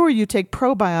make sure you take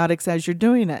probiotics as you're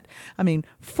doing it. I mean,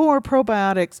 4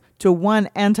 probiotics to 1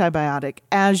 antibiotic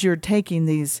as you're taking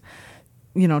these,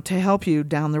 to help you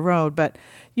down the road. But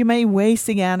you may waste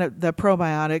the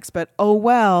probiotics, but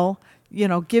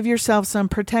give yourself some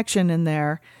protection in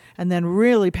there, and then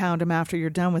really pound them after you're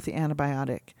done with the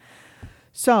antibiotic.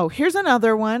 So here's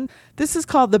another one. This is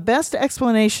called the best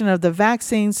explanation of the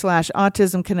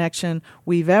vaccine/autism connection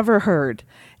we've ever heard.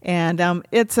 And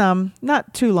it's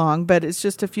not too long, but it's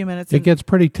just a few minutes. It gets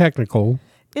pretty technical.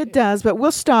 It does, but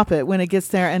we'll stop it when it gets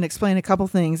there and explain a couple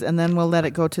things, and then we'll let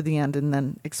it go to the end and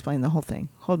then explain the whole thing.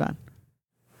 Hold on.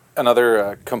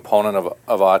 Another component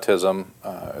of autism,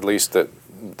 at least that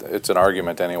it's an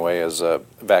argument anyway, is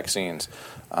vaccines.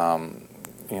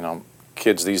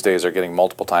 Kids these days are getting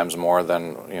multiple times more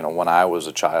than when I was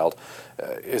a child.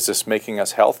 Is this making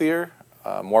us healthier,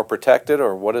 more protected,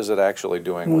 or what is it actually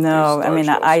doing with these large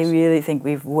doses? I really think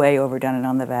we've way overdone it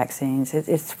on the vaccines.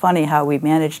 It's funny how we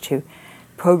managed to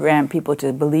program people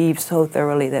to believe so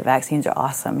thoroughly that vaccines are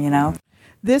awesome,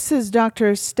 This is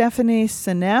Dr. Stephanie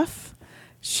Seneff.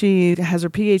 She has her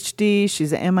PhD.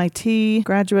 She's an MIT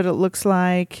graduate, it looks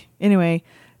like. Anyway,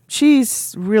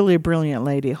 she's really a brilliant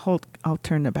lady. I'll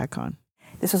turn it back on.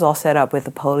 This was all set up with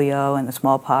the polio and the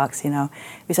smallpox,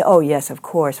 We said, oh, yes, of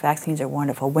course, vaccines are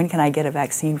wonderful. When can I get a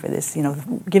vaccine for this?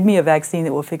 Give me a vaccine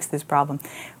that will fix this problem.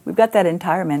 We've got that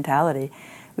entire mentality,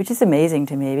 which is amazing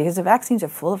to me, because the vaccines are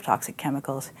full of toxic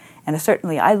chemicals. And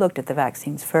certainly I looked at the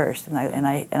vaccines first, and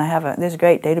I have there's a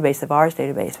great database, the VAERS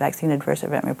database, Vaccine Adverse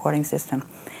Event Reporting System.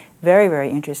 Very,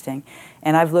 very interesting.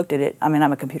 And I've looked at it. I'm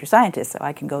a computer scientist, so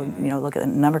I can go, look at the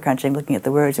number crunching, looking at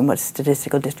the words and what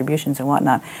statistical distributions and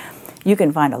whatnot. You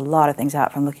can find a lot of things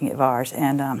out from looking at VAERS.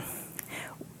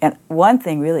 And one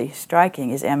thing really striking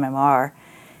is MMR.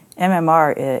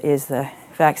 MMR is the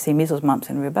vaccine, measles, mumps,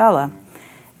 and rubella.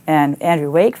 And Andrew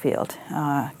Wakefield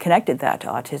connected that to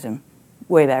autism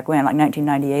way back when, like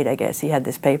 1998, I guess. He had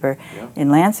this paper in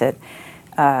Lancet,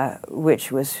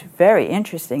 which was very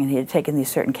interesting. And he had taken these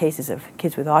certain cases of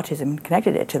kids with autism and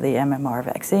connected it to the MMR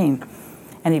vaccine.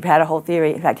 And he had a whole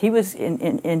theory. In fact, he was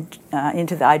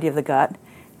into the idea of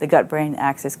the gut-brain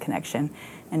axis connection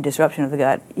and disruption of the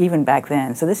gut even back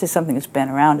then. So this is something that's been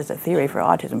around as a theory for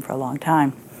autism for a long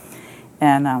time.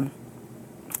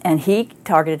 And he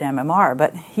targeted MMR,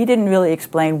 but he didn't really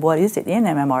explain what is it in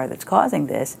MMR that's causing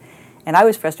this. And I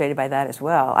was frustrated by that as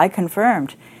well. I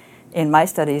confirmed in my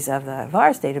studies of the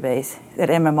VAERS database that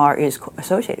MMR is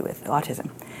associated with autism.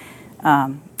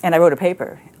 And I wrote a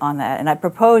paper on that. And I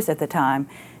proposed at the time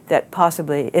that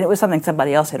possibly, and it was something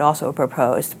somebody else had also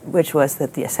proposed, which was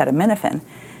that the acetaminophen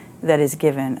that is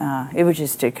given, which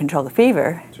is to control the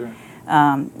fever, Sure.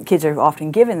 Kids are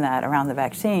often given that around the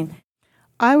vaccine.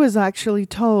 I was actually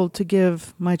told to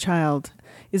give my child,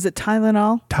 is it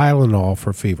Tylenol? Tylenol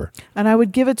for fever. And I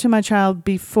would give it to my child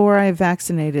before I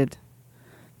vaccinated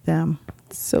them.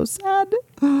 It's so sad.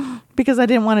 Because I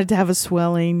didn't want it to have a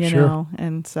swelling, you know.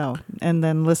 And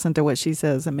then listen to what she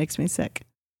says. It makes me sick.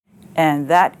 And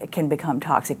that can become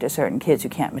toxic to certain kids who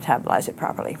can't metabolize it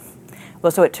properly.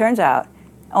 Well, so it turns out,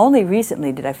 only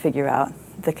recently did I figure out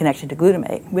the connection to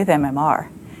glutamate with MMR.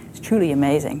 It's truly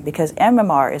amazing, because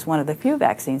MMR is one of the few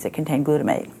vaccines that contain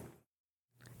glutamate.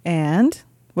 And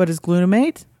what is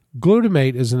glutamate?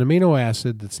 Glutamate is an amino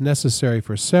acid that's necessary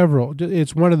for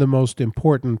it's one of the most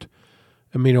important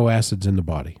amino acids in the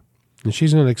body. And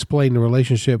she's going to explain the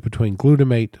relationship between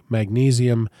glutamate,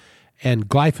 magnesium, and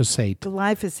glyphosate.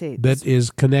 Glyphosate. That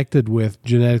is connected with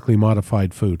genetically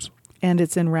modified foods. And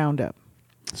it's in Roundup.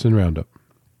 It's in Roundup.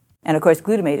 And of course,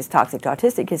 glutamate is toxic to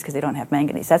autistic kids because they don't have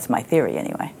manganese. That's my theory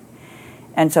anyway.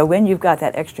 And so when you've got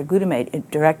that extra glutamate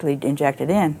directly injected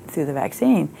in through the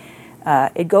vaccine,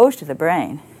 it goes to the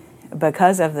brain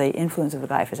because of the influence of the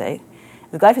glyphosate.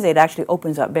 The glyphosate actually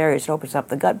opens up barriers. It opens up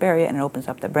the gut barrier and it opens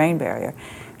up the brain barrier,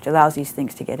 which allows these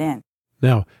things to get in.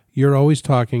 Now, you're always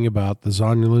talking about the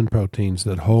zonulin proteins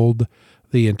that hold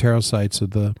the enterocytes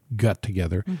of the gut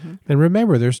together. Mm-hmm. And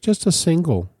remember, there's just a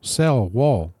single cell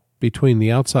wall between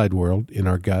the outside world in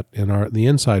our gut and the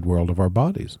inside world of our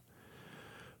bodies.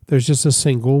 There's just a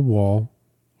single wall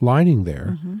lining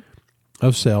there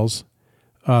of cells.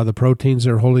 The proteins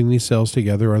that are holding these cells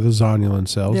together are the zonulin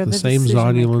cells, the same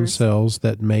zonulin cells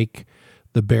that make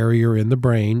the barrier in the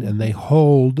brain, and they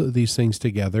hold these things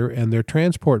together, and they're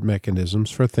transport mechanisms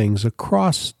for things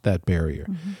across that barrier,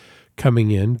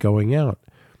 coming in, going out.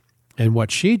 And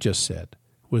what she just said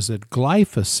was that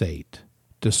glyphosate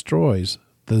destroys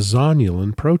the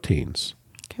zonulin proteins.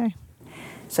 Okay.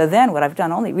 So then what I've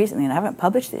done only recently, and I haven't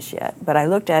published this yet, but I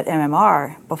looked at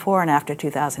MMR before and after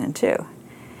 2002.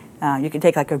 You can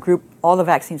take like a group, all the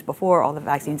vaccines before, all the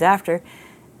vaccines after,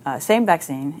 same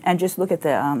vaccine, and just look at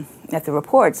the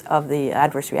reports of the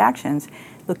adverse reactions,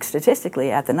 look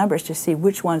statistically at the numbers to see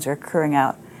which ones are occurring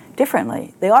out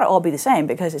differently. They ought to all be the same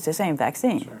because it's the same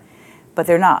vaccine, but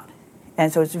they're not.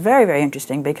 And so it's very, very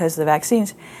interesting because the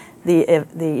vaccines, the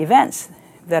events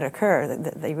that occur,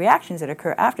 the reactions that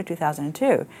occur after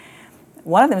 2002,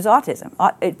 one of them is autism.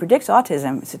 It predicts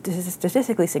autism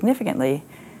statistically significantly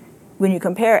when you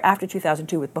compare after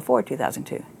 2002 with before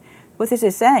 2002. What this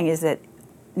is saying is that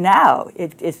now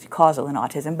it's causal in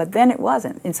autism, but then it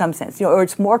wasn't in some sense, or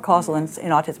it's more causal in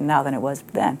autism now than it was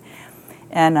then.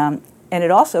 And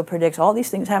it also predicts all these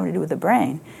things having to do with the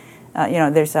brain.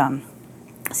 There's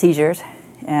seizures,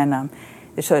 and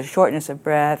there's sort of shortness of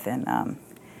breath, and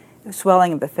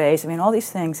swelling of the face. I mean, all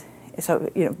these things. So,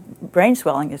 brain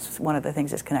swelling is one of the things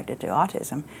that's connected to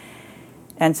autism.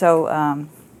 And so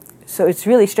it's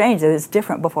really strange that it's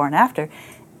different before and after.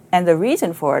 And the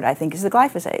reason for it, I think, is the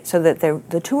glyphosate, so that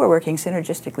the two are working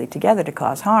synergistically together to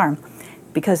cause harm,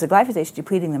 because the glyphosate is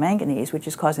depleting the manganese, which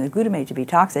is causing the glutamate to be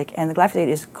toxic, and the glyphosate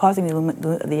is causing the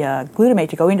glutamate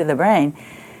to go into the brain.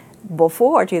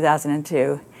 Before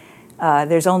 2002,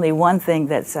 there's only one thing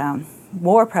that's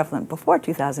more prevalent before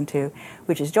 2002,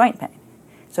 which is joint pain.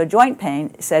 So joint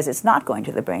pain says it's not going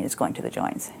to the brain, it's going to the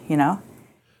joints,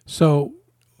 So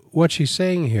what she's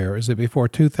saying here is that before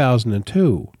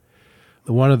 2002,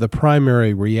 one of the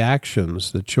primary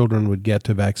reactions that children would get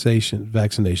to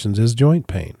vaccinations is joint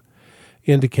pain,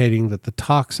 indicating that the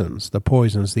toxins, the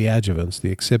poisons, the adjuvants,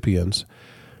 the excipients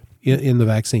in the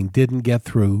vaccine didn't get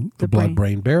through the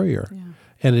blood-brain barrier. Yeah.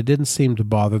 And it didn't seem to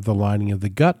bother the lining of the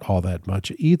gut all that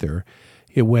much either.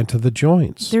 It went to the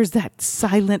joints. There's that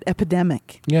silent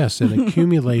epidemic. Yes, it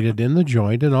accumulated in the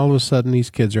joint, and all of a sudden these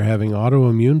kids are having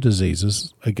autoimmune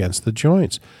diseases against the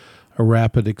joints. A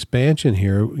rapid expansion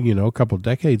here, a couple of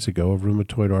decades ago of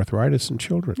rheumatoid arthritis in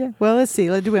children. Yeah. Well, let's see.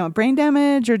 Do we want brain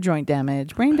damage or joint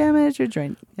damage? Brain damage or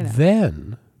joint?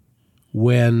 Then,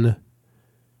 when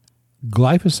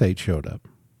glyphosate showed up,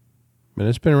 and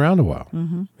it's been around a while,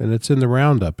 and it's in the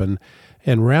Roundup, and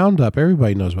Roundup,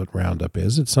 everybody knows what Roundup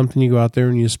is. It's something you go out there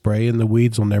and you spray, and the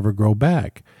weeds will never grow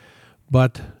back.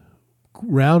 But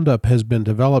Roundup has been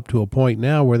developed to a point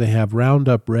now where they have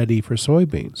Roundup ready for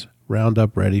soybeans,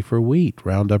 Roundup ready for wheat,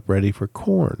 Roundup ready for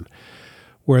corn,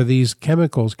 where these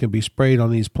chemicals can be sprayed on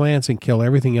these plants and kill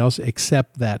everything else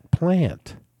except that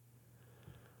plant,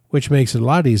 which makes it a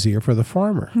lot easier for the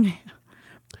farmer.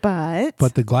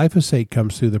 But the glyphosate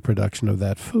comes through the production of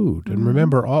that food. And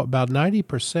remember, about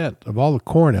 90% of all the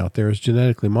corn out there is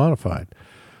genetically modified.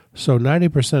 So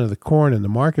 90% of the corn in the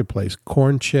marketplace,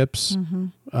 corn chips,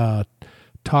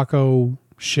 taco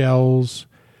shells,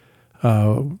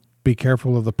 be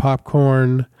careful of the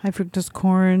popcorn. High fructose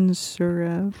corn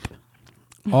syrup.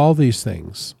 All these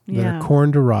things that are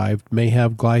corn-derived may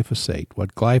have glyphosate.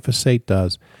 What glyphosate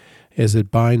does is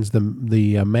it binds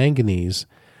the manganese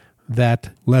that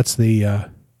lets the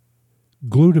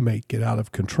glutamate get out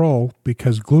of control,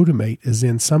 because glutamate is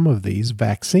in some of these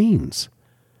vaccines.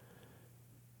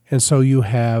 And so you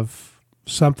have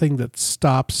something that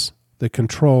stops the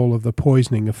control of the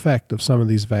poisoning effect of some of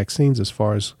these vaccines as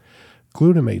far as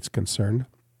glutamate's concerned.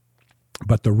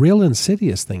 But the real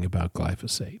insidious thing about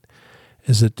glyphosate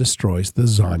is it destroys the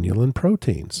zonulin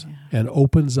proteins and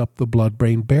opens up the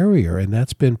blood-brain barrier, and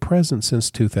that's been present since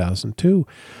 2002.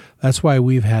 That's why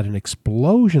we've had an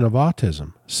explosion of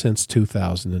autism since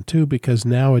 2002, because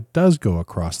now it does go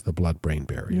across the blood-brain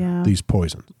barrier, these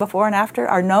poisons. Before and after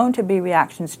are known to be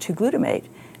reactions to glutamate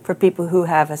for people who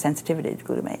have a sensitivity to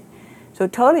glutamate. So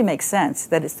it totally makes sense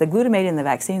that it's the glutamate in the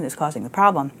vaccine that's causing the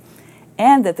problem.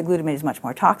 and that the glutamate is much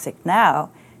more toxic now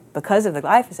because of the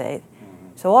glyphosate.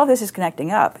 So all of this is connecting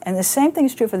up. And the same thing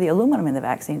is true for the aluminum in the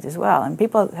vaccines as well. And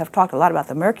people have talked a lot about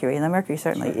the mercury, and the mercury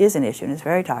certainly is an issue and it's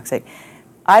very toxic.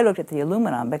 I looked at the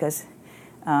aluminum because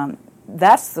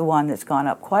that's the one that's gone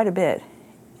up quite a bit.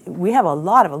 We have a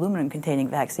lot of aluminum-containing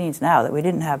vaccines now that we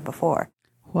didn't have before.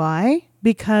 Why?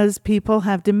 Because people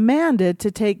have demanded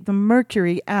to take the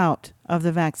mercury out of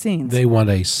the vaccines. They want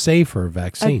a safer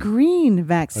vaccine. A green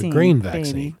vaccine. A green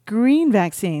vaccine. Baby. Green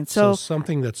vaccine. So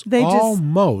something that's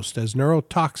almost as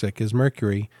neurotoxic as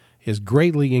mercury is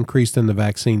greatly increased in the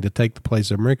vaccine to take the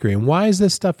place of mercury. And why is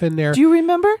this stuff in there? Do you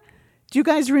remember? Do you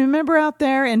guys remember out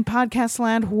there in podcast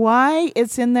land why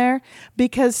it's in there?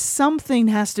 Because something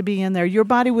has to be in there. Your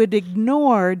body would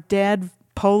ignore dead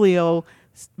polio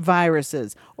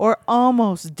viruses or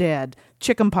almost dead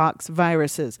chickenpox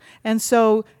viruses. And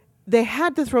so they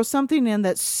had to throw something in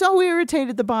that so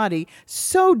irritated the body,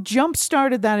 so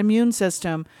jump-started that immune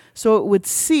system, so it would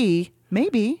see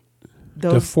maybe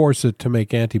those... To force it to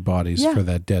make antibodies for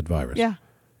that dead virus. Yeah.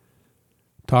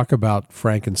 Talk about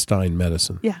Frankenstein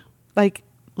medicine. Yeah. Like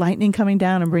lightning coming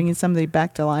down and bringing somebody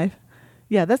back to life.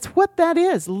 Yeah, that's what that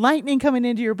is. Lightning coming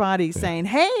into your body saying,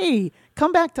 hey,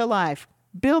 come back to life.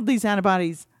 Build these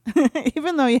antibodies.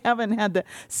 Even though you haven't had the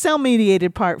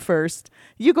cell-mediated part first.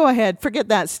 You go ahead. Forget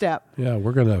that step. Yeah,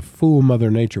 we're going to fool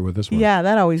Mother Nature with this one. Yeah,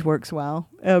 that always works well.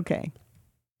 Okay.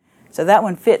 So that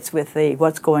one fits with the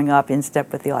what's going up in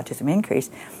step with the autism increase.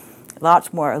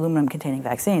 Lots more aluminum-containing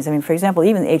vaccines. I mean, for example,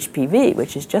 even the HPV,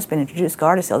 which has just been introduced,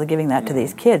 Gardasil, they're giving that to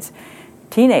these kids,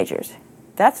 teenagers.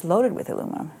 That's loaded with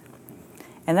aluminum.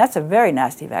 And that's a very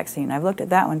nasty vaccine. I've looked at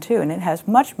that one, too, and it has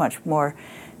much, much more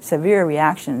severe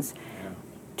reactions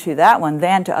to that one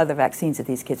than to other vaccines that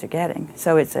these kids are getting.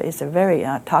 So it's a very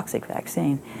toxic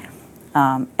vaccine.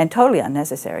 And totally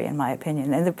unnecessary, in my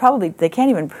opinion. And they can't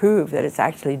even prove that it's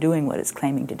actually doing what it's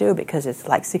claiming to do, because it's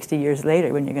like 60 years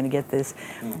later when you're going to get this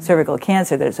cervical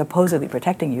cancer that it's supposedly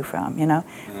protecting you from, you know.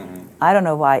 I don't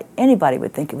know why anybody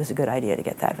would think it was a good idea to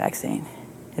get that vaccine.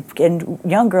 And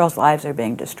young girls' lives are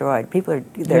being destroyed.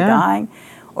 They're dying,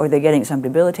 or they're getting some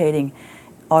debilitating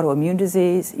autoimmune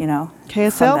disease, you know,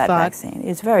 KSL from that vaccine.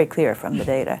 It's very clear from the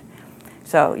data.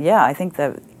 So, yeah, I think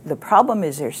the problem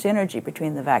is there's synergy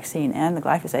between the vaccine and the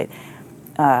glyphosate.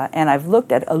 And I've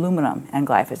looked at aluminum and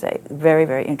glyphosate. Very,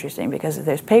 very interesting, because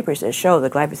there's papers that show the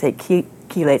glyphosate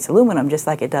chelates aluminum just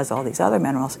like it does all these other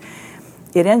minerals.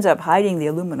 It ends up hiding the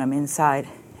aluminum inside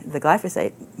the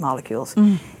glyphosate molecules,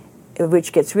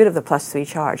 which gets rid of the +3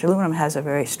 charge. Aluminum has a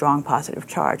very strong positive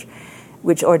charge,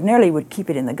 which ordinarily would keep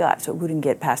it in the gut, so it wouldn't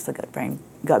get past the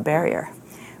gut barrier.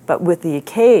 But with the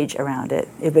cage around it,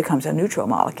 it becomes a neutral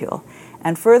molecule.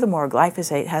 And furthermore,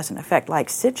 glyphosate has an effect like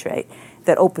citrate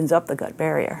that opens up the gut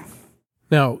barrier.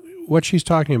 Now, what she's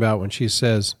talking about when she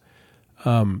says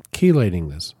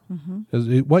chelating this,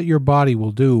 is what your body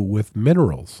will do with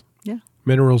minerals,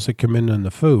 minerals that come in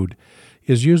the food,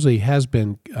 is usually has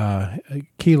been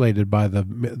chelated by the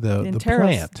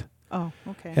plant. Oh,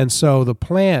 okay. And so the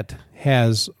plant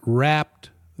has wrapped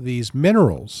these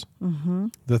minerals,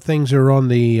 the things that are on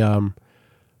the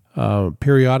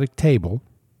periodic table.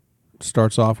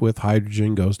 Starts off with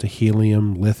hydrogen, goes to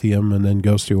helium, lithium, and then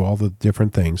goes through all the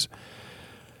different things.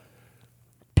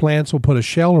 Plants will put a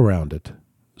shell around it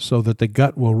so that the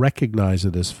gut will recognize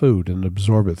it as food and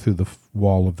absorb it through the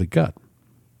wall of the gut.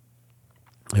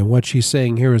 And what she's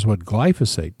saying here is what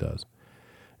glyphosate does,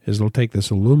 is it'll take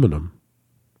this aluminum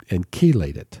and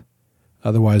chelate it.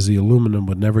 Otherwise, the aluminum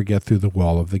would never get through the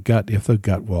wall of the gut if the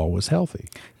gut wall was healthy.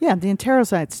 Yeah, the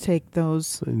enterocytes take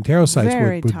those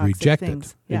enterocytes would reject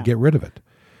things. it and get rid of it.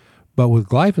 But with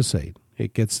glyphosate,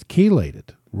 it gets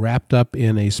chelated, wrapped up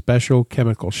in a special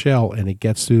chemical shell, and it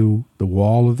gets through the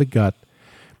wall of the gut.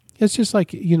 It's just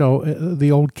like, you know,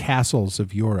 the old castles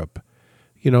of Europe.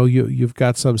 You know, you've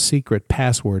got some secret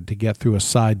password to get through a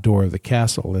side door of the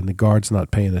castle, and the guard's not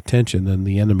paying attention, and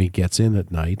the enemy gets in at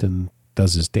night and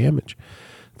does his damage.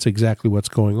 It's exactly what's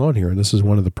going on here, and this is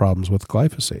one of the problems with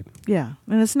glyphosate. Yeah,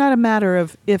 and it's not a matter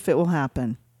of if it will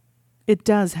happen. It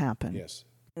does happen. Yes.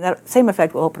 That same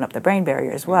effect will open up the brain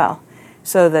barrier as well,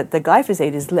 so that the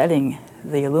glyphosate is letting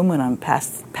the aluminum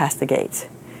pass the gates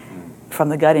from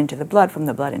the gut into the blood, from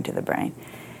the blood into the brain.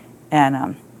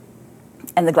 And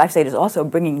the glyphosate is also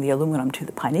bringing the aluminum to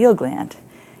the pineal gland,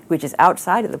 which is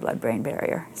outside of the blood-brain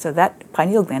barrier. So that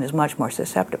pineal gland is much more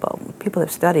susceptible. People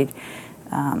have studied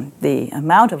the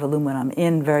amount of aluminum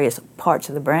in various parts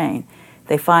of the brain.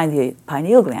 They find the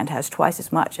pineal gland has twice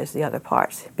as much as the other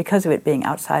parts because of it being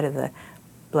outside of the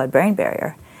blood-brain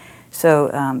barrier.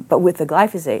 So, but with the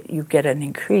glyphosate, you get an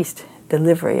increased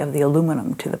delivery of the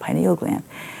aluminum to the pineal gland.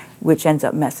 which ends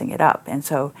up messing it up. And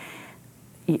so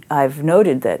I've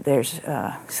noted that there's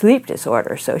sleep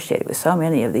disorder associated with so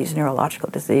many of these neurological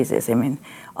diseases. I mean,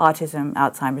 autism,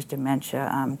 Alzheimer's,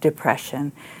 dementia,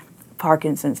 depression,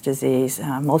 Parkinson's disease,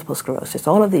 multiple sclerosis,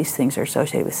 all of these things are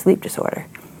associated with sleep disorder.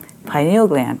 Pineal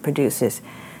gland produces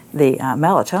the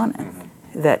melatonin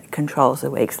that controls the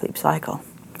wake-sleep cycle.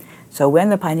 So when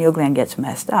the pineal gland gets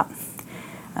messed up,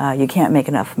 you can't make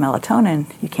enough melatonin,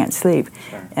 you can't sleep,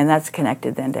 and that's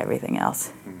connected then to everything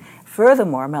else.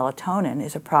 Furthermore, melatonin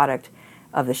is a product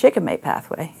of the shikimate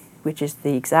pathway, which is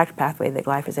the exact pathway that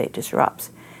glyphosate disrupts.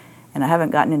 And I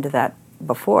haven't gotten into that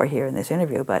before here in this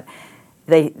interview, but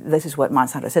this is what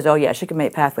Monsanto says, oh yeah,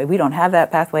 shikimate pathway, we don't have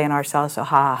that pathway in our cells, so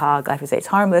ha ha ha, glyphosate's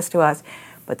harmless to us.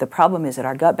 But the problem is that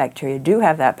our gut bacteria do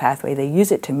have that pathway. They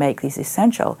use it to make these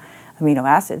essential amino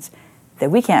acids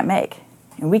that we can't make.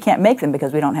 And we can't make them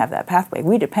because we don't have that pathway.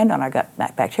 We depend on our gut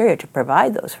bacteria to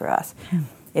provide those for us.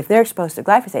 If they're exposed to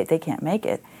glyphosate, they can't make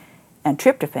it. And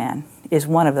tryptophan is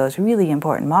one of those really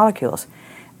important molecules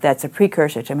that's a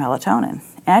precursor to melatonin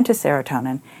and to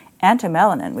serotonin and to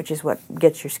melanin, which is what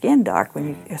gets your skin dark when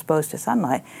you're exposed to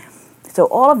sunlight. So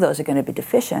all of those are going to be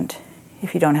deficient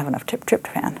if you don't have enough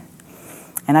tryptophan.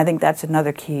 And I think that's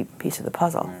another key piece of the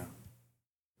puzzle.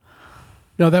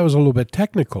 Now, that was a little bit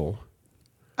technical.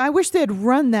 I wish they'd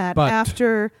run that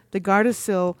after the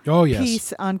Gardasil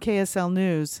piece on KSL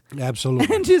News.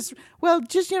 Absolutely. And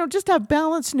just have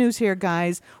balanced news here,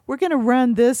 guys. We're going to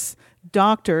run this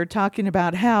doctor talking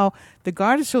about how the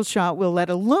Gardasil shot will let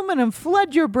aluminum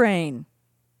flood your brain.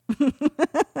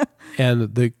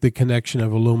 And the connection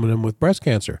of aluminum with breast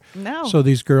cancer. No. So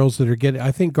these girls that are getting,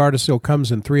 I think Gardasil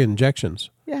comes in 3 injections.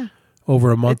 Yeah.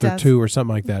 Over a month or 2 or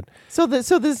something like that. So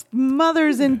this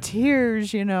mother's in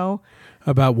tears,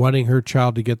 about wanting her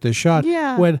child to get this shot.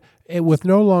 Yeah. When with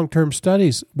no long-term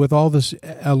studies, with all this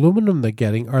aluminum they're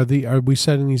getting, are we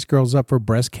setting these girls up for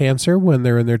breast cancer when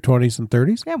they're in their 20s and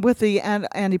 30s? Yeah, with the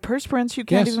antiperspirants, you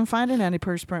can't even find an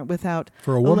antiperspirant without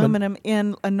aluminum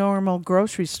in a normal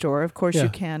grocery store. Of course you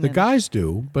can. The guys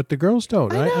do, but the girls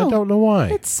don't. I don't know why.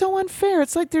 It's so unfair.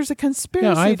 It's like there's a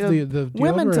conspiracy the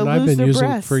women to I've lose been their using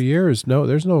breasts. for years. No,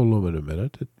 there's no aluminum in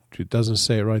it. It doesn't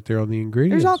say it right there on the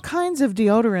ingredients. There's all kinds of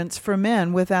deodorants for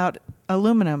men without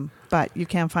aluminum, but you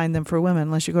can't find them for women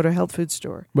unless you go to a health food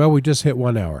store. Well, we just hit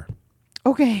 1 hour.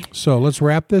 Okay. So let's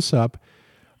wrap this up.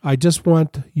 I just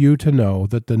want you to know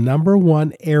that the number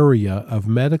one area of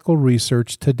medical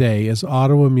research today is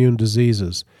autoimmune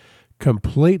diseases,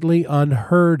 completely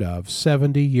unheard of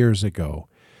 70 years ago.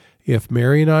 If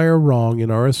Mary and I are wrong in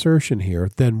our assertion here,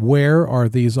 then where are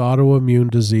these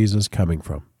autoimmune diseases coming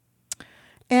from?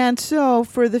 And so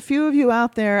for the few of you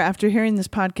out there after hearing this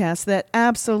podcast that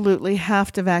absolutely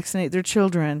have to vaccinate their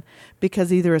children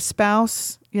because either a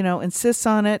spouse, insists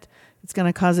on it, it's going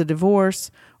to cause a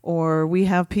divorce, or we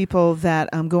have people that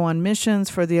go on missions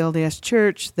for the LDS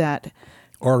Church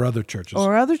or other churches.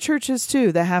 Or other churches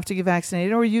too that have to get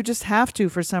vaccinated, or you just have to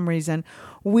for some reason.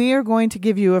 We are going to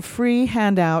give you a free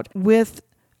handout with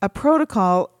a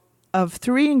protocol of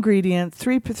 3 ingredients,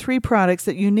 three products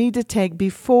that you need to take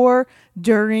before,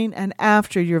 during, and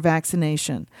after your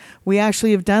vaccination. We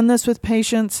actually have done this with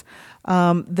patients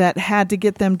that had to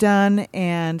get them done,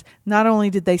 and not only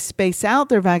did they space out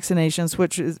their vaccinations,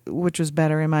 which was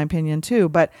better in my opinion too,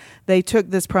 but they took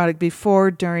this product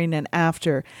before, during, and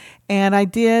after. And I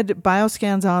did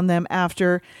bioscans on them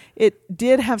after. It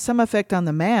did have some effect on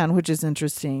the man, which is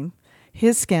interesting.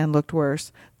 His scan looked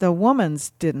worse. The woman's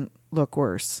didn't look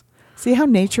worse. See how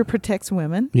nature protects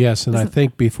women? Yes, and I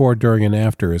think before, during, and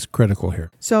after is critical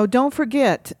here. So don't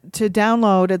forget to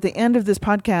download at the end of this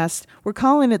podcast. We're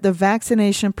calling it the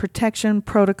Vaccination Protection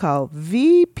Protocol,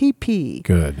 VPP.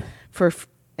 Good.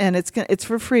 And it's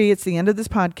for free. It's the end of this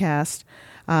podcast.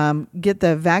 Get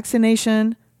the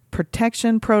Vaccination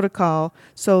Protection Protocol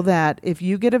so that if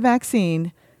you get a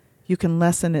vaccine, you can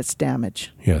lessen its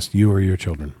damage. Yes, you or your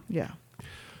children. Yeah.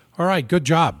 All right, good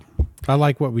job. I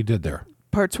like what we did there.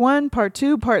 Parts 1, Part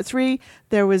 2, Part 3.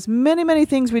 There was many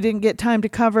things we didn't get time to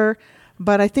cover,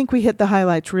 but I think we hit the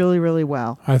highlights really, really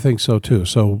well. I think so too.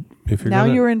 So if you're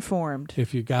you're informed.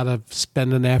 If you got to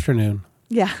spend an afternoon,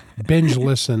 binge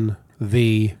listen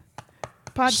the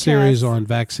podcast series on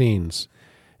vaccines.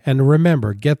 And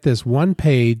remember, get this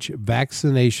 1-page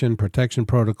vaccination protection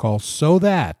protocol so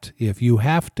that if you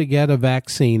have to get a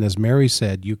vaccine, as Mary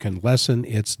said, you can lessen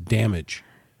its damage.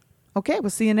 Okay, we'll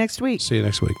see you next week. See you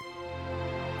next week.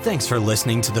 Thanks for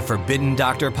listening to the Forbidden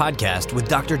Doctor podcast with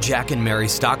Dr. Jack and Mary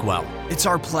Stockwell. It's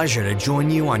our pleasure to join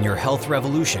you on your health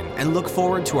revolution and look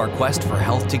forward to our quest for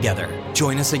health together.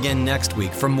 Join us again next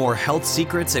week for more health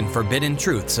secrets and forbidden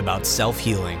truths about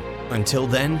self-healing. Until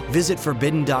then, visit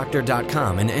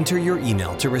ForbiddenDoctor.com and enter your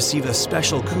email to receive a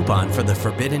special coupon for the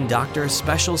Forbidden Doctor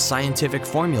Special Scientific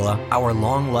Formula, our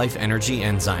long life energy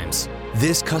enzymes.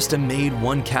 This custom-made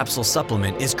one-capsule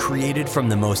supplement is created from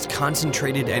the most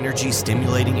concentrated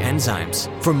energy-stimulating enzymes.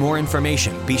 For more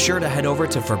information, be sure to head over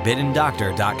to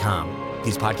ForbiddenDoctor.com.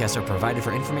 These podcasts are provided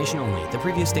for information only. The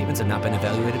previous statements have not been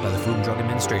evaluated by the Food and Drug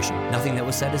Administration. Nothing that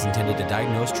was said is intended to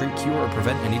diagnose, treat, cure, or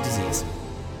prevent any disease.